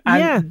third one.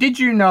 And did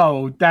you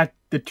know that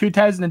the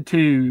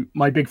 2002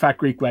 My Big Fat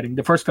Greek Wedding,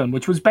 the first film,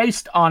 which was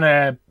based on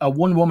a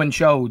one-woman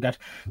show that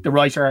the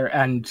writer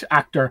and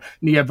actor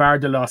Nia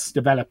Vardalos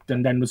developed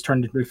and then was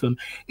turned into a film,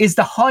 is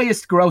the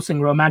highest grossing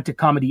romantic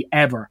comedy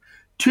ever.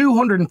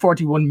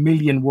 241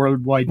 million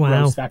worldwide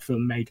gross that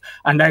film made.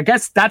 And I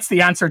guess that's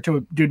the answer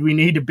to, did we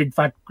need a Big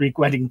Fat Greek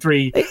Wedding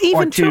 3 it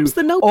even or 2? Trumps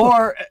The Notebook.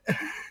 Or...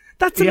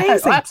 That's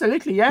amazing. Yeah,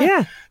 absolutely,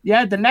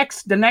 yeah. The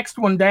next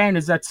one down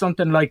is at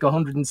something like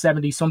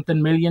 170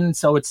 something million.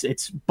 So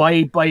it's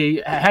by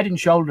head and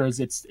shoulders,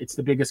 it's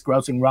the biggest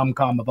grossing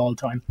rom-com of all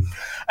time.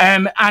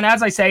 And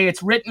as I say,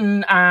 it's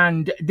written,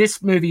 and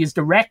this movie is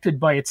directed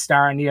by its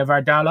star Nia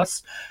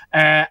Vardalos.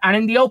 And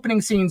in the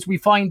opening scenes, we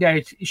find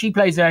out she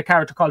plays a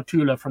character called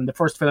Tula from the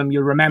first film.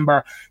 You'll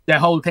remember the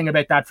whole thing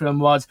about that film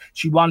was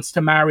she wants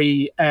to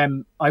marry,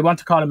 I want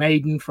to call him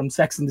Aidan from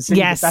Sex and the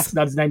City, but that's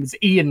not his name, it's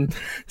Ian.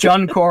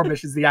 John Corbett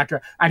is the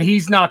actor, and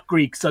he's not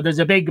Greek, so there's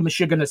a big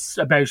mishiganess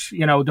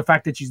about the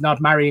fact that she's not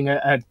marrying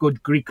a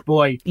good Greek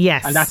boy.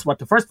 Yes, and that's what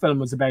the first film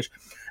was about.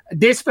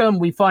 This film,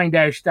 we find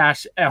out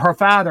that her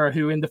father,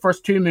 who in the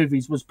first 2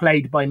 movies was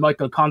played by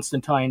Michael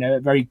Constantine, a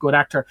very good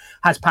actor,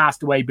 has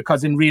passed away,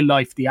 because in real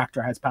life the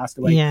actor has passed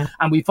away.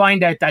 And we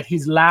find out that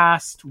his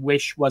last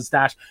wish was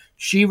that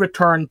she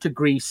returned to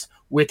Greece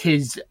with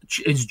his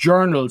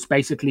journals,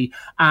 basically,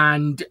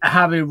 and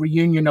have a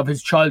reunion of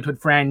his childhood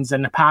friends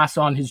and pass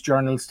on his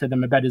journals to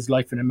them about his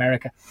life in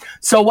America.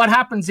 So what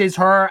happens is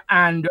her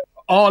and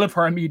all of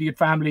her immediate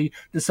family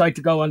decide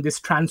to go on this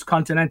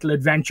transcontinental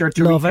adventure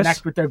to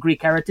reconnect with their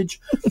Greek heritage.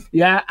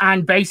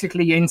 And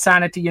basically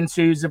insanity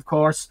ensues, of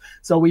course.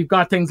 So we've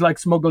got things like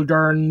smuggled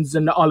urns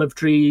and olive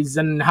trees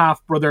and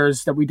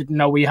half-brothers that we didn't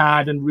know we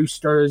had, and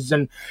roosters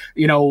and,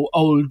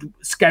 old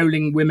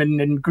scowling women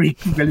in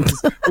Greek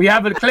villages. We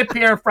have a clip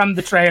here from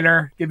the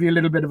trailer, give you a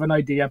little bit of an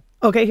idea.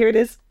 Okay, here it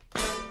is.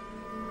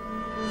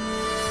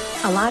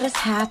 A lot has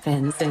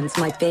happened since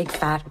my big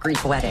fat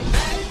Greek wedding.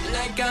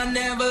 Like I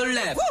never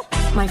left.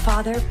 My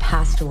father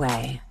passed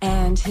away,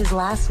 and his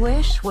last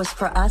wish was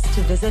for us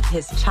to visit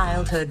his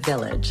childhood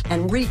village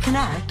and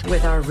reconnect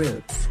with our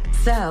roots.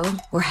 So,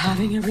 we're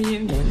having a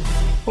reunion.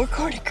 We're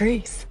going to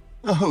Greece.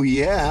 Oh,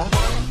 yeah.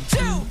 1,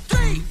 2,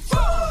 3, 4.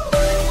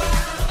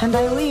 And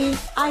by we,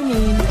 I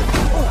mean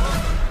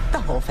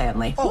the whole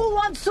family. Who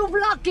wants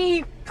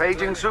souvlaki?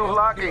 Paging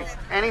souvlaki.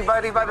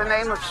 Anybody by the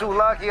name of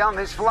souvlaki on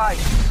this flight?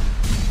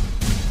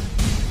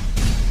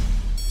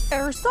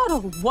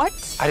 Aristotle,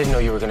 what? I didn't know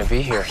you were going to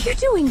be here. What are you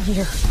doing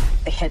here?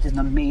 They had an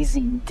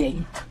amazing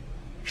date.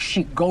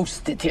 She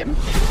ghosted him.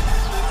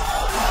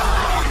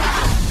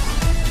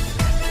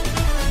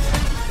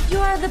 You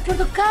are the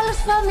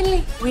Portokalos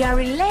family. We are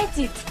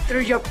related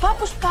through your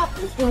papa's papa,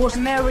 who was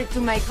married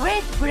to my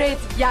great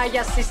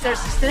Yaya's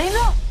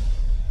sister-in-law.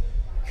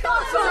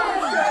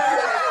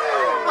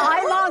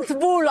 I'm Aunt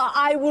Bula.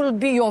 I will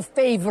be your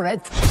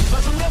favorite.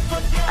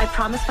 I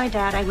promised my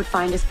dad I would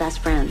find his best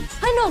friends.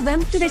 I know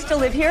them. Do they still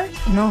live here?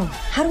 No.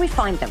 How do we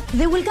find them?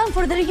 They will come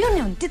for the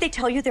reunion. Did they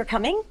tell you they're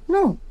coming?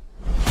 No.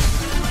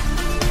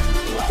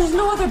 There's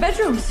no other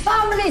bedrooms.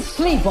 Family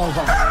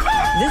sleepover.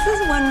 This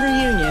is one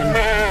reunion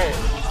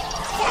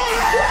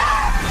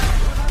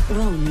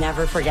we'll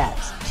never forget.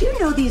 Do you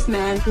know these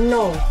men?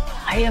 No.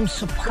 I am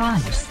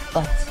surprised,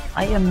 but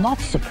I am not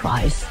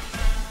surprised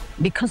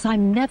because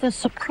I'm never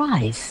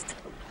surprised.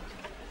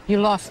 You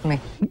lost me.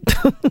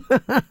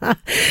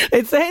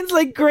 It sounds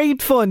like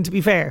great fun, to be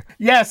fair.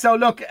 Yeah, so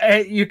look,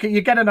 you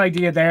get an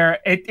idea there.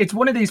 It's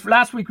one of these.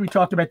 Last week we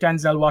talked about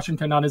Denzel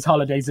Washington on his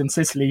holidays in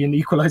Sicily in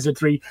Equalizer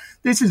 3.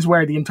 This is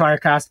where the entire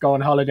cast go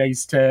on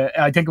holidays to,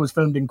 I think it was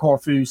filmed in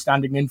Corfu,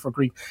 standing in for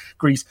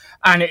Greece.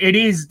 And it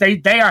is,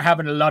 they are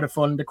having a lot of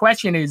fun. The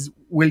question is,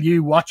 will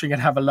you watching it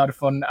have a lot of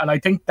fun? And I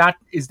think that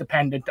is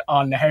dependent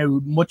on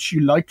how much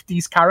you like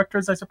these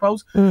characters, I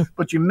suppose.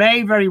 But you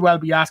may very well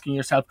be asking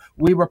yourself,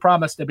 we were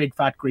promised a big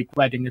fat Greek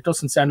wedding. It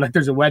doesn't sound like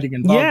there's a wedding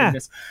involved in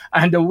this.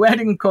 And the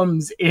wedding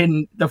comes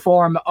in the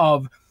form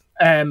of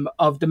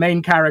the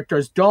main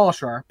character's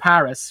daughter,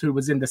 Paris, who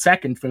was in the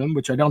second film,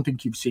 which I don't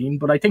think you've seen,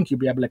 but I think you'll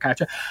be able to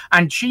catch it.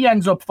 And she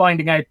ends up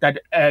finding out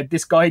that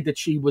this guy that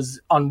she was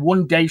on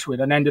one date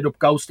with and ended up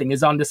ghosting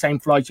is on the same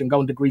flight and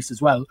going to Greece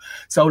as well.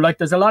 So like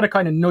there's a lot of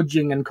kind of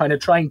nudging and kind of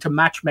trying to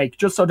matchmake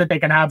just so that they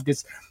can have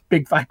this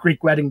big fat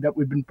Greek wedding that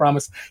we've been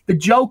promised. The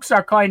jokes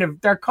are kind of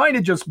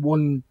just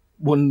one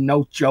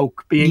note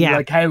joke, being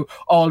like how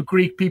all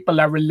Greek people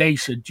are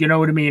related, you know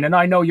what I mean? And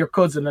I know your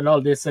cousin and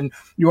all this, and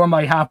you're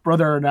my half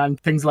brother and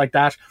things like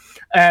that.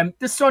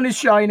 The sun is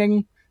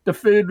shining, the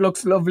food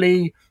looks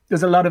lovely,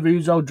 there's a lot of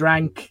ouzo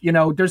drank, you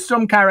know. There's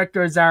some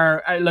characters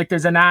are like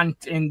there's an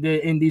aunt in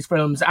these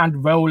films, Aunt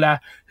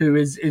Vola, who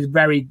is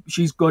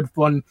she's good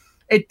fun.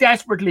 It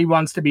desperately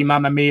wants to be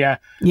Mamma Mia.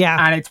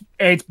 Yeah. And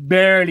it's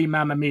barely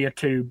Mamma Mia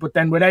 2. But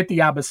then without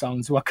the ABBA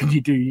songs, what can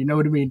you do? You know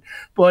what I mean?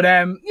 But,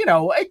 you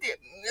know,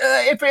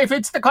 if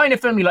it's the kind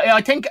of film you like,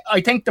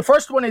 I think the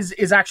first one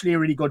is actually a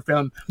really good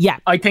film. Yeah.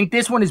 I think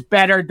this one is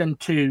better than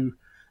 2.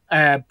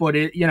 But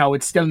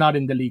it's still not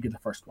in the league of the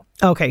first one.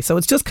 Okay, so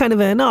it's just kind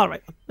of an all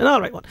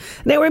right one.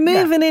 Now we're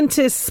moving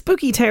into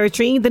spooky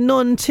territory. The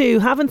Nun 2.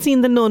 Haven't seen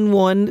The Nun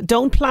 1.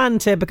 Don't plan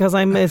to, because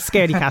I'm a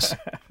scaredy cat.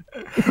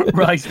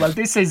 Right, well,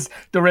 this is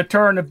the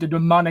return of the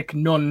demonic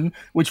nun,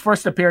 which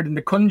first appeared in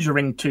The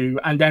Conjuring 2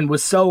 and then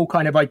was so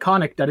kind of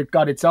iconic that it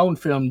got its own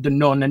film, The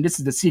Nun, and this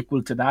is the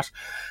sequel to that.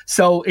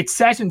 So it's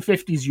set in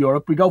 50s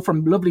Europe. We go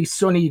from lovely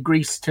sunny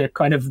Greece to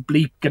kind of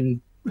bleak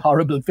and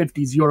horrible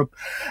 50s Europe.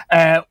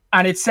 And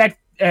it's set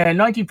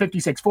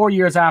 1956, 4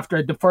 years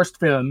after the first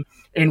film,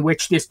 in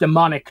which this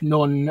demonic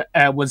nun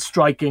was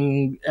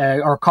striking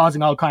or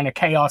causing all kind of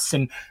chaos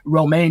in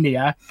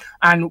Romania.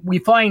 And we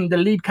find the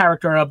lead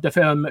character of the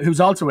film, who's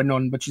also a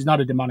nun, but she's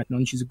not a demonic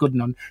nun, she's a good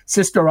nun,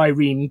 Sister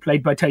Irene,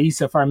 played by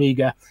Thaisa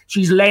Farmiga.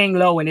 She's laying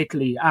low in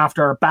Italy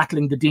after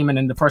battling the demon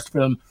in the first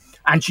film,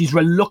 and she's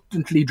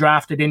reluctantly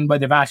drafted in by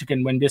the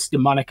Vatican when this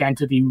demonic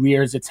entity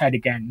rears its head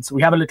again. So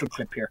we have a little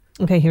clip here.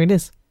 Okay, here it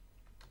is.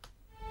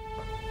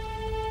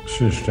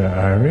 Sister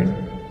Irene?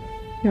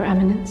 Your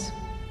Eminence.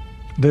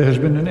 There has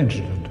been an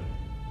incident.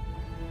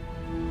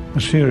 A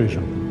series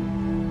of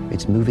them.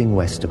 It's moving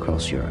west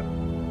across Europe,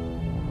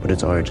 but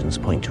its origins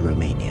point to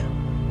Romania.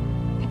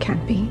 It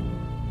can't be.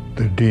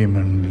 The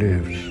demon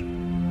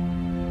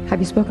lives. Have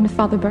you spoken to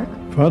Father Burke?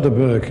 Father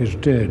Burke is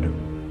dead.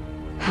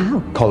 How?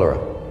 Cholera.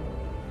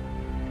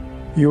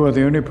 You are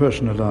the only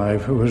person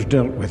alive who has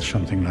dealt with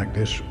something like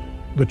this.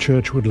 The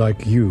church would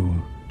like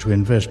you to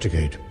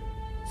investigate.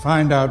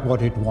 Find out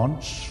what it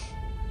wants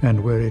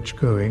and where it's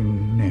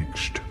going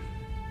next.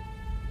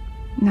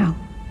 No.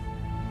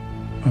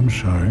 I'm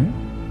sorry.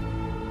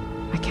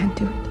 I can't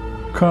do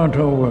it. Can't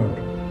or won't?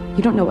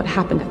 You don't know what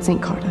happened at St.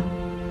 Carta.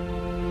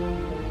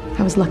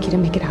 I was lucky to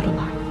make it out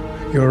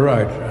alive. You're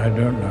right. I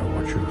don't know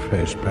what you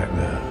faced back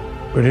there.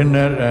 But in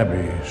that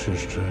abbey,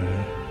 sister,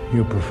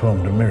 you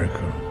performed a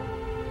miracle.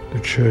 The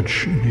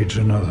church needs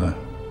another.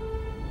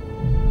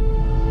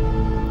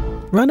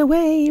 Run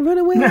away, run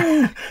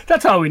away.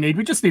 That's all we need.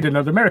 We just need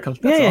another miracle.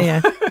 That's all.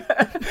 Yeah.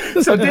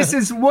 So this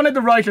is one of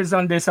the writers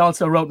on this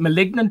also wrote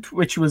Malignant,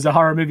 which was a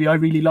horror movie I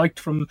really liked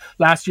from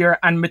last year,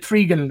 and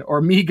Metrigan or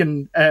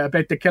Megan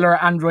about the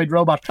killer android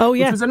robot,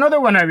 which was another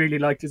one I really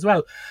liked as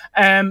well.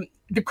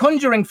 The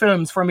Conjuring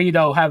films for me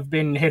though have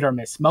been hit or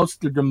miss.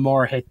 Most of them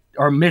more hit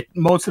or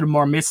most of them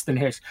more miss than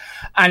hit.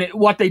 And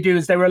what they do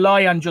is they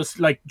rely on just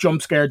like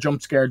jump scare.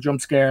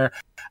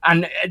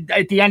 And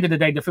at the end of the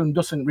day, the film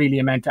doesn't really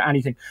amount to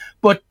anything.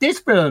 But this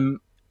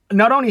film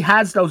not only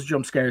has those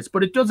jump scares,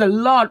 but it does a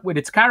lot with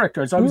its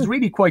characters. I was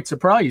really quite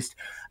surprised.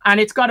 And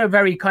it's got a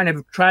very kind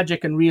of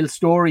tragic and real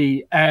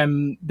story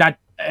that's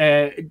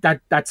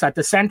at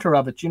the center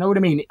of it, you know what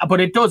I mean?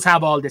 But it does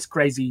have all this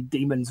crazy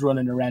demons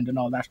running around and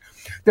all that.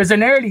 There's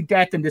an early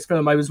death in this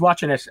film. I was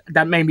watching it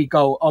that made me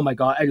go, oh my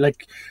god,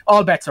 like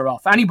all bets are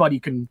off. Anybody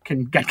can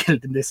get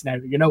killed in this now,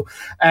 you know.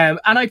 And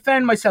I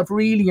found myself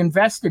really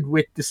invested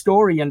with the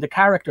story and the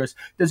characters.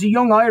 There's a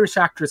young Irish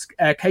actress,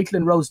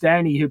 Caitlin Rose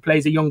Downey, who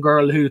plays a young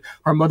girl who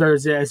her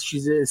mother's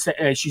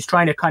she's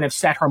trying to kind of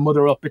set her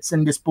mother up. It's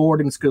in this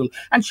boarding school,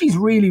 and she's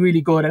really,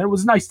 really good. And it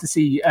was nice to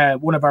see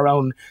one of our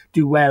own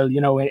do well, you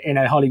know, in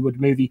a Hollywood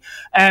movie.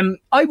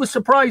 I was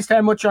surprised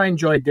how much I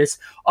enjoyed this.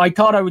 I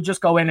thought I would just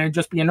go in and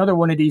just be another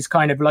one of these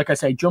kind of, like I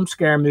say, jump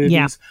scare movies.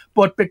 Yeah.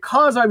 But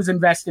because I was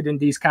invested in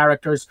these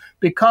characters,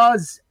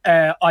 because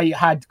I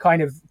had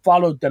kind of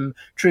followed them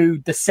through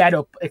the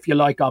setup, if you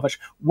like, of it.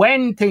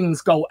 When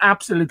things go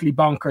absolutely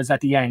bonkers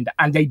at the end,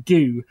 and they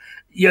do,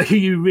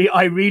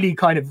 I really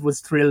kind of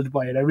was thrilled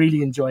by it. I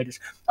really enjoyed it.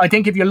 I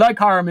think if you like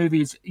horror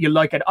movies, you'll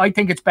like it. I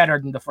think it's better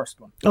than the first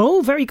one.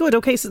 Oh, very good.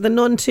 Okay, so The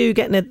Nun 2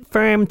 getting a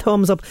firm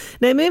thumbs up.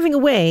 Now, moving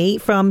away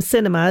from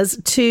cinemas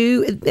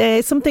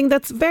to something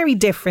that's very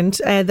different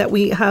that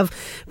we have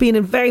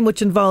been very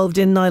much involved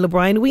in, Niall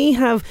O'Brien. We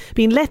have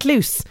been let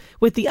loose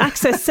with the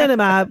Access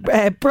Cinema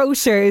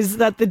brochures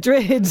that the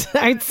Droichead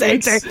Arts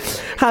Centre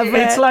have.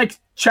 It's like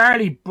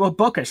Charlie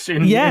Bucket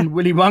in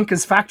Willy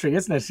Wonka's factory,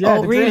 isn't it? Yeah,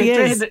 it really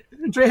is.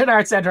 Droichead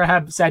Arts Centre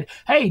have said,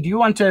 hey, do you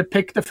want to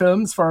pick the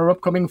films for our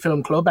upcoming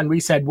film club? And we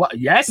said, what?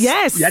 Yes,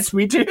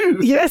 we do.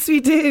 Yes, we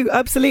do.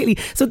 Absolutely.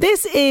 So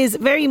this is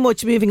very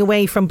much moving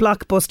away from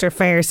blockbuster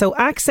fare. So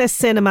Access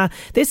Cinema,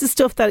 this is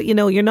stuff that,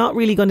 you're not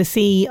really going to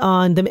see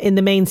in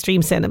the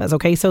mainstream cinemas.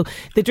 Okay, so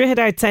the Droichead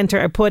Arts Centre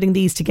are putting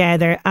these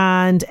together,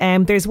 and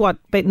there's about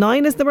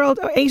 9, is there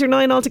 8 or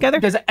 9 altogether?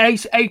 There's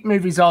eight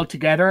movies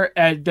altogether.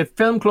 The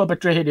film club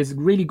at Droichead is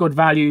really good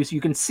value, so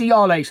you can see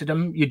all 8 of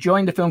them. You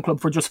join the film club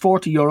for just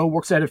 €40,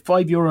 works out at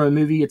 €5 a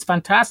movie. It's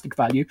fantastic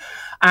value,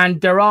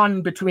 and they're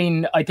on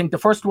between, I think the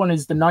first one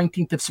is the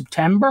 19th of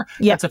September.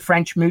 That's a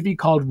French movie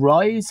called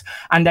Rise,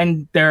 and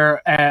then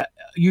they're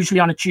usually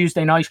on a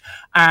Tuesday night,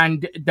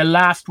 and the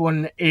last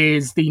one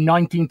is the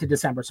 19th of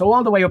December, so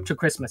all the way up to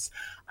Christmas.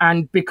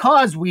 And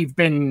because we've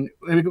been,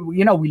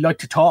 we like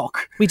to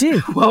talk. We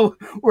do. Well,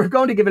 we're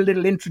going to give a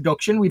little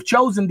introduction. We've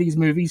chosen these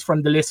movies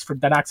from the list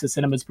that Access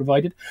Cinemas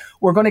provided.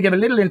 We're going to give a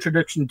little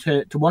introduction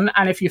to one.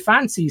 And if you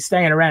fancy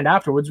staying around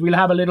afterwards, we'll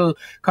have a little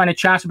kind of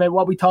chat about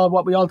what we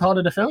all thought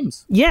of the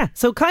films. Yeah,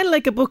 so kind of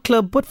like a book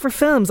club, but for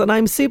films. And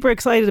I'm super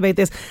excited about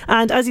this.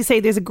 And as you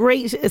say, there's a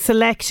great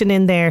selection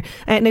in there.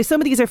 Now,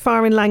 some of these are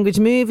foreign language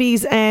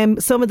movies.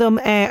 Some of them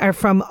are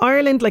from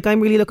Ireland. Like,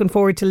 I'm really looking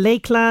forward to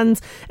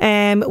Lakelands,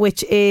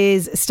 which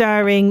is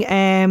starring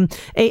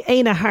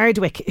Aina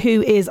Hardwick,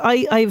 who is,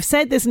 I've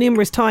said this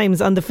numerous times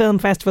on the film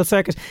festival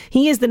circuit,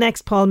 he is the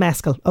next Paul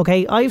Mescal.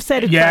 Okay, I've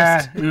said it first.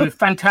 Yeah,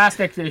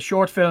 fantastic. The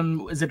short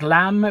film, is it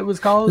Lamb it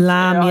was called?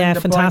 Lamb,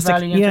 fantastic.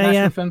 Valley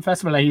International Film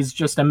Festival. He's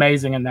just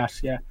amazing in that,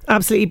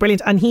 Absolutely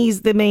brilliant. And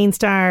he's the main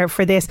star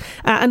for this.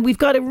 And we've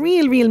got a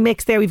real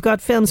mix there. We've got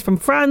films from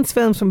France,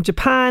 films from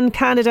Japan,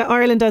 Canada,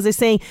 Ireland, as I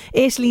say,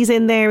 Italy's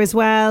in there as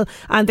well.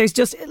 And there's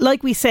just,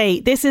 like we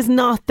say, this is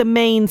not the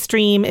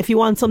mainstream. If you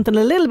want something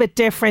a little bit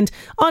different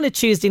on a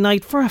Tuesday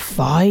night for a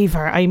 $5,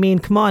 I mean,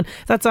 come on,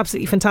 that's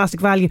absolutely fantastic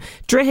value.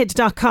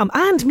 Droichead.com,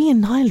 and me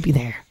and Niall will be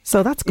there,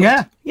 so that's good.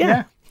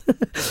 Yeah. You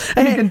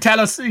can tell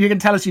us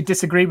you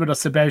disagree with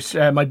us about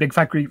My Big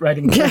Fat Greek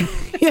Wedding.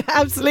 Yeah,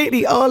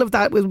 absolutely. All of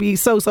that will be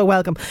so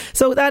welcome.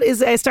 So that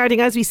is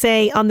starting, as we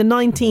say, on the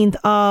 19th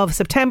of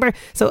September.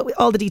 So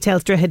all the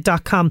details,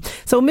 droichead.com.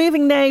 So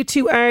moving now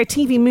to our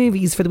TV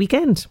movies for the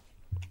weekend.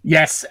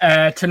 Yes,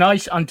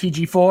 tonight on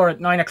TG4 at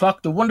 9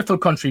 o'clock, The Wonderful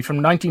Country from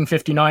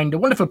 1959. The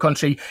Wonderful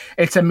Country,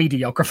 it's a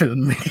mediocre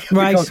film, really.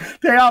 Right.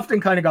 They often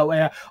kind of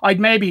go,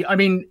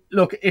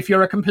 look, if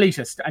you're a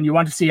completist and you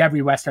want to see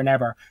every Western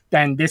ever,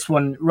 then this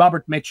one,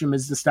 Robert Mitchum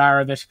is the star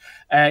of it.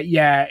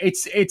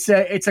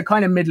 It's a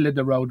kind of middle of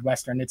the road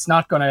Western. It's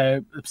not going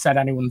to set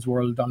anyone's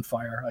world on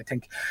fire, I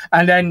think.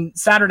 And then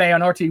Saturday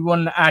on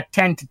RT1 at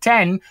 10 to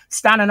 10,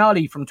 Stan and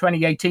Ollie from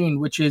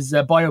 2018, which is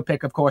a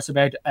biopic, of course,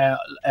 about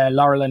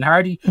Laurel and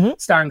Hardy.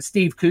 Starring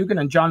Steve Coogan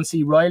and John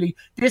C. Reilly.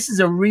 This is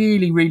a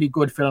really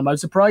good film. I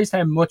was surprised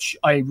how much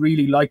I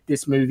really liked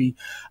this movie.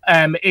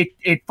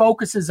 It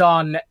focuses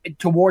on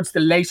towards the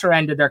later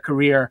end of their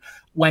career,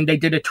 when they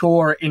did a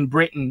tour in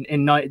Britain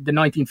in the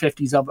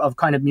 1950s of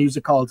kind of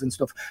music halls and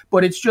stuff.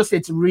 But if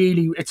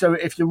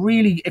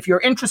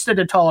you're interested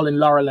at all in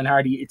Laurel and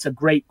Hardy, it's a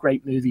great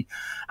movie.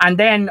 And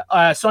then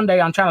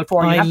Sunday on Channel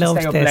 4, you have to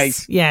stay up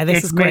late. Yeah,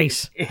 this is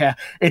great.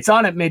 It's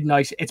on at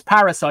midnight. It's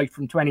Parasite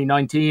from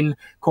 2019. Of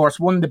course,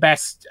 won the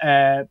best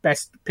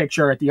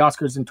picture at the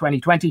Oscars in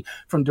 2020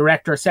 from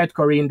South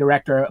Korean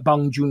director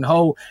Bong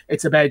Joon-ho.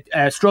 It's about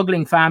a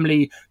struggling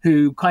family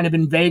who kind of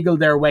inveigle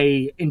their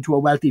way into a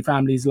wealthy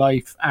family's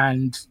life,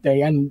 and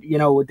they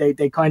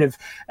kind of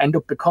end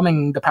up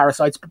becoming the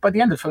parasites. But by the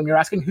end of the film, you're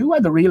asking, who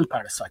are the real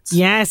parasites?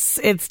 Yes,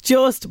 it's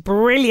just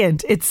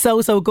brilliant. It's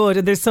so good,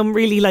 and there's some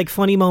really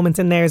funny moments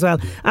in there as well.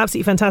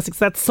 Absolutely fantastic.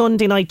 So that's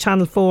Sunday night,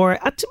 Channel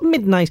 4 at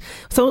midnight.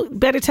 So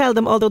better tell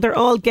them, although they're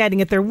all getting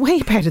it, they're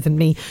way better than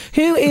me.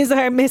 Who is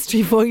our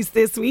mystery voice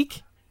this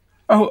week?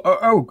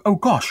 Oh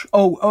gosh.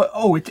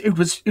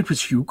 It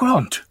was Hugh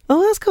Grant.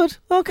 Oh, that's good.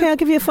 Okay, I'll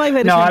give you a 5 out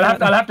of 10. No,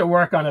 I'll have to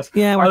work on it.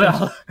 Yeah,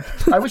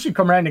 I wish you'd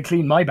come around and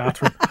clean my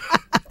bathroom.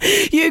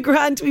 Hugh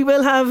Grant, we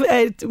will have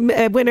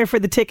a winner for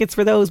the tickets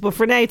for those. But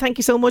for now, thank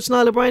you so much,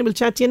 Niall O'Brien. We'll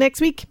chat to you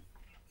next week.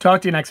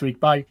 Talk to you next week.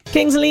 Bye.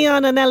 Kings of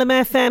Leon on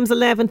LMFM's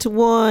 11 to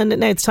 1.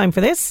 Now it's time for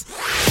this.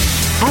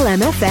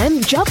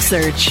 LMFM Job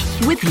Search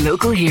with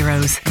Local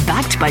Heroes.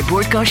 Backed by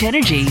Bord Gáis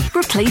Energy.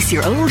 Replace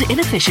your old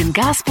inefficient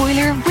gas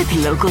boiler with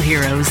Local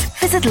Heroes.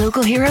 Visit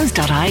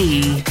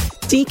localheroes.ie.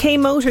 DK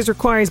Motors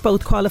requires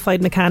both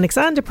qualified mechanics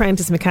and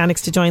apprentice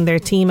mechanics to join their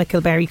team at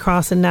Kilberry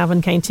Cross in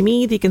Navan, County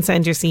Meath. You can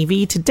send your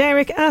CV to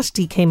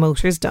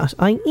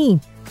derek@dkmotors.ie.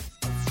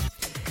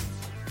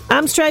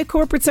 Amstrad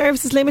Corporate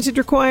Services Limited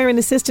require an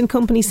assistant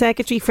company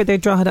secretary for their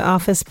Drogheda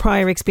office.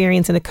 Prior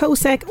experience in a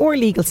COSEC or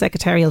legal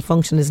secretarial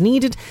function is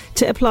needed.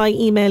 To apply,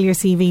 email your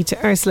CV to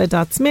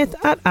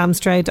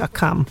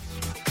ursula.smith@amstrad.com.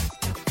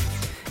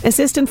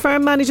 Assistant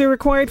farm manager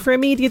required for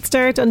immediate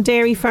start on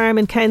dairy farm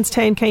in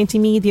Kentstown, County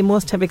Meath. You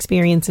must have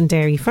experience in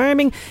dairy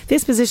farming.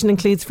 This position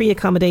includes free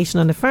accommodation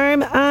on the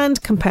farm and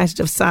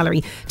competitive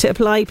salary. To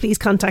apply, please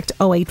contact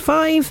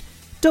 085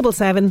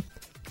 77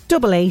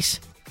 88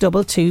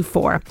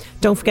 224.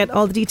 Don't forget,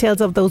 all the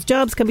details of those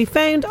jobs can be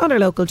found on our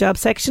local job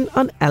section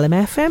on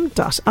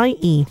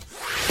lmfm.ie.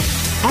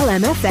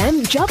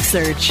 LMFM Job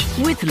Search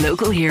with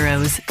Local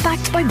Heroes,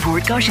 backed by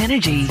Bord Gáis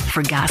Energy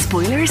for gas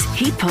boilers,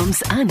 heat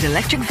pumps and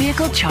electric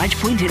vehicle charge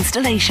point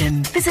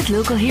installation. Visit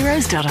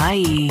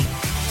localheroes.ie.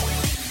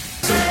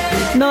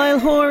 Niall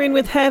Horan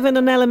with Heaven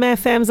on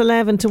LMFM's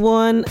 11 to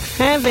 1.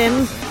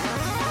 Heaven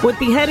would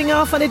be heading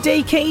off on a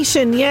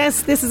daycation.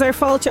 Yes, this is our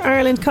Fáilte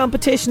Ireland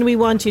competition. We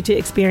want you to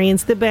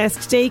experience the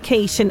best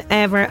daycation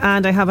ever,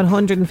 and I have a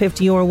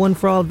 €150 one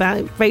for all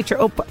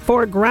voucher up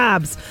for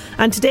grabs.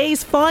 And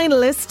today's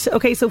finalist,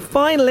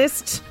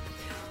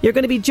 you're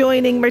going to be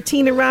joining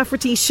Martina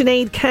Rafferty,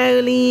 Sinead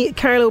Cowley,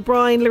 Carl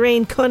O'Brien,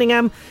 Lorraine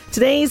Cunningham.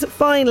 Today's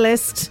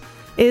finalist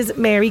is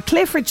Mary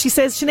Clifford. She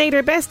says, Sinead,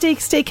 our best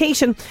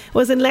staycation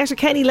was in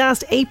Letterkenny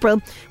last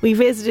April. We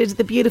visited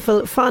the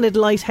beautiful Fonid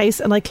Lighthouse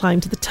and I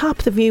climbed to the top.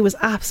 The view was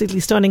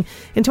absolutely stunning.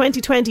 In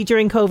 2020,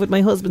 during COVID,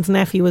 my husband's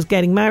nephew was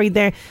getting married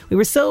there. We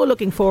were so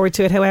looking forward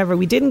to it. However,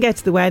 we didn't get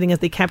to the wedding as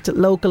they kept it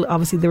local.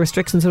 Obviously, the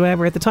restrictions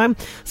were at the time.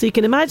 So you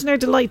can imagine our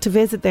delight to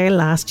visit there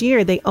last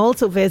year. They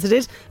also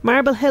visited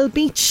Marble Hill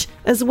Beach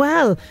as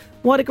well.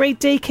 What a great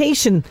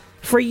daycation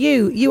for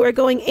you. You are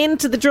going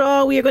into the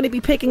draw. We are going to be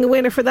picking a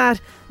winner for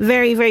that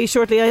very, very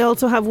shortly. I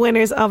also have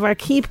winners of our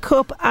Keep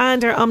Cup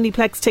and our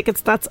Omniplex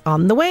tickets. That's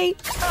on the way.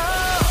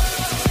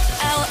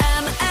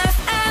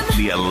 LMFM.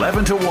 The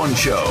 11 to 1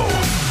 show.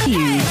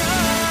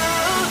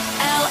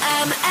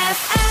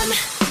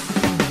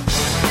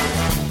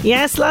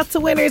 Yes, lots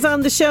of winners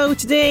on the show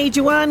today.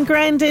 Joanne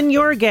Grandin,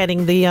 you're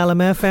getting the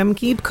LMFM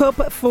Keep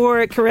Cup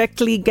for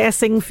correctly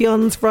guessing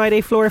Fion's Friday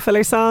floor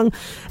filler song.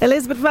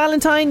 Elizabeth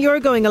Valentine, you're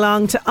going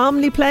along to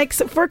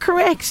Omniplex for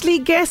correctly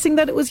guessing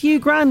that it was Hugh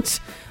Grant,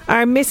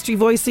 our mystery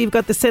voice. So you've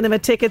got the cinema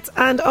tickets,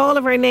 and all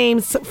of our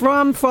names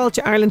from Fáilte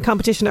Ireland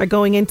competition are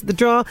going into the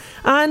draw.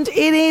 And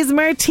it is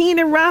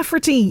Martina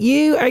Rafferty.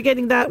 You are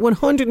getting that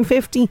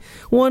 150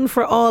 one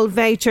for all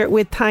voucher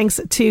with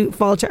thanks to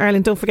Fáilte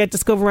Ireland. Don't forget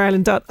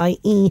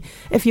discoverireland.ie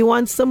if you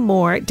want some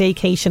more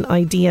daycation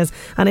ideas.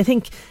 And I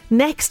think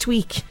next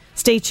week,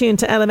 stay tuned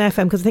to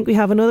LMFM, because I think we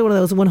have another one of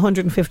those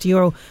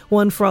 €150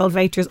 one for all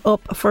vouchers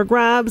up for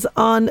grabs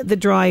on the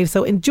drive.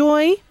 So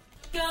enjoy.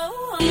 Go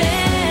on,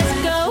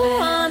 let's go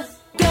on.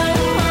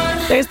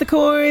 There's the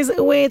Corrs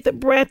with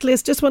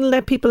Breathless. Just want to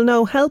let people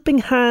know Helping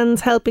Hands,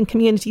 Helping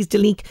Communities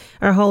Duleek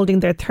are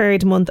holding their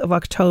third month of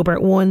October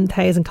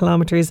 1,000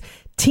 kilometres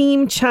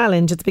Team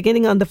Challenge. It's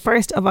beginning on the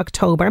 1st of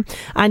October,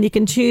 and you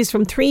can choose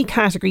from 3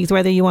 categories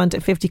whether you want a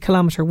 50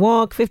 kilometre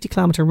walk, 50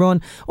 kilometre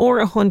run or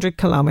a 100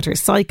 kilometre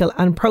cycle,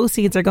 and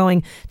proceeds are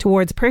going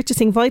towards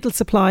purchasing vital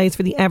supplies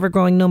for the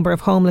ever-growing number of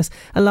homeless,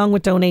 along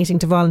with donating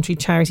to voluntary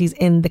charities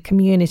in the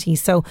community.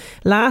 So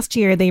last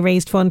year they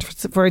raised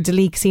funds for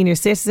Duleek senior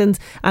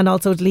citizens, and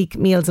also Duleek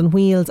Meals on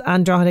Wheels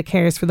and Drogheda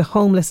Cares for the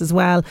homeless as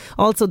well.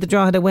 Also the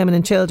Drogheda Women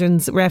and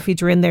Children's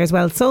Refuge are in there as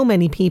well. So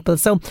many people.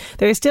 So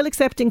they're still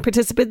accepting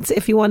participants.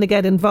 If you want to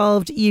get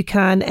involved, you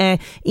can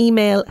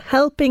email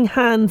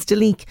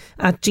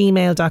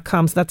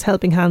helpinghandsduleek@gmail.com. So that's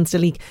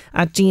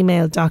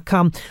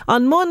helpinghandsduleek@gmail.com.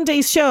 On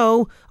Monday's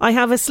show, I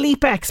have a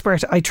sleep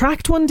expert. I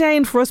tracked one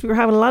down for us. We were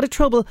having a lot of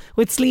trouble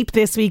with sleep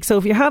this week. So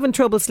if you're having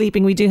trouble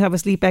sleeping, we do have a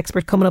sleep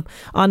expert coming up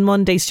on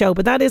Monday's show.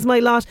 But that is my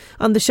lot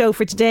on the show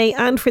for today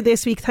and for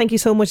this week. Thank you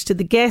so much to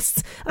the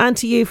guests and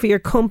to you for your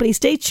company.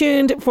 Stay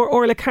tuned for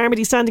Orla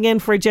Carmody standing in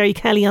for Jerry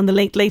Kelly on the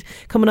Late Late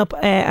coming up.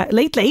 The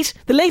Late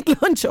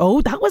Lunch.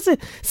 Oh, that was a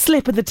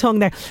slip of the tongue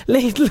there.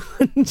 Late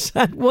Lunch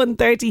at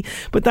 1:30.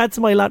 But that's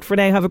my lot for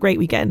now. Have a great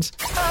weekend.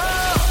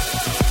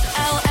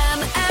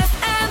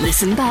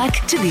 Listen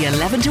back to the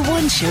 11 to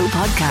 1 show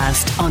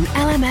podcast on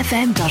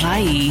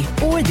lmfm.ie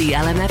or the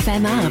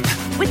LMFM app.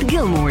 With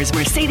Gilmore's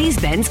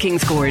Mercedes-Benz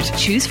Kings Court.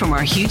 Choose from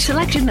our huge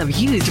selection of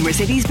used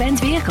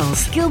Mercedes-Benz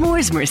vehicles.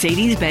 Gilmore's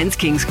Mercedes-Benz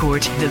Kings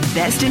Court. The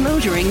best in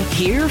motoring,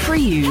 here for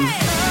you.